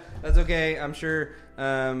 That's okay. I'm sure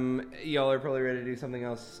y'all are probably ready to do something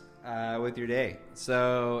else with your day.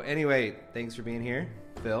 So anyway, thanks for being here,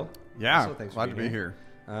 Phil. Yeah, also, thanks glad for to be here.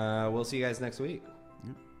 We'll see you guys next week.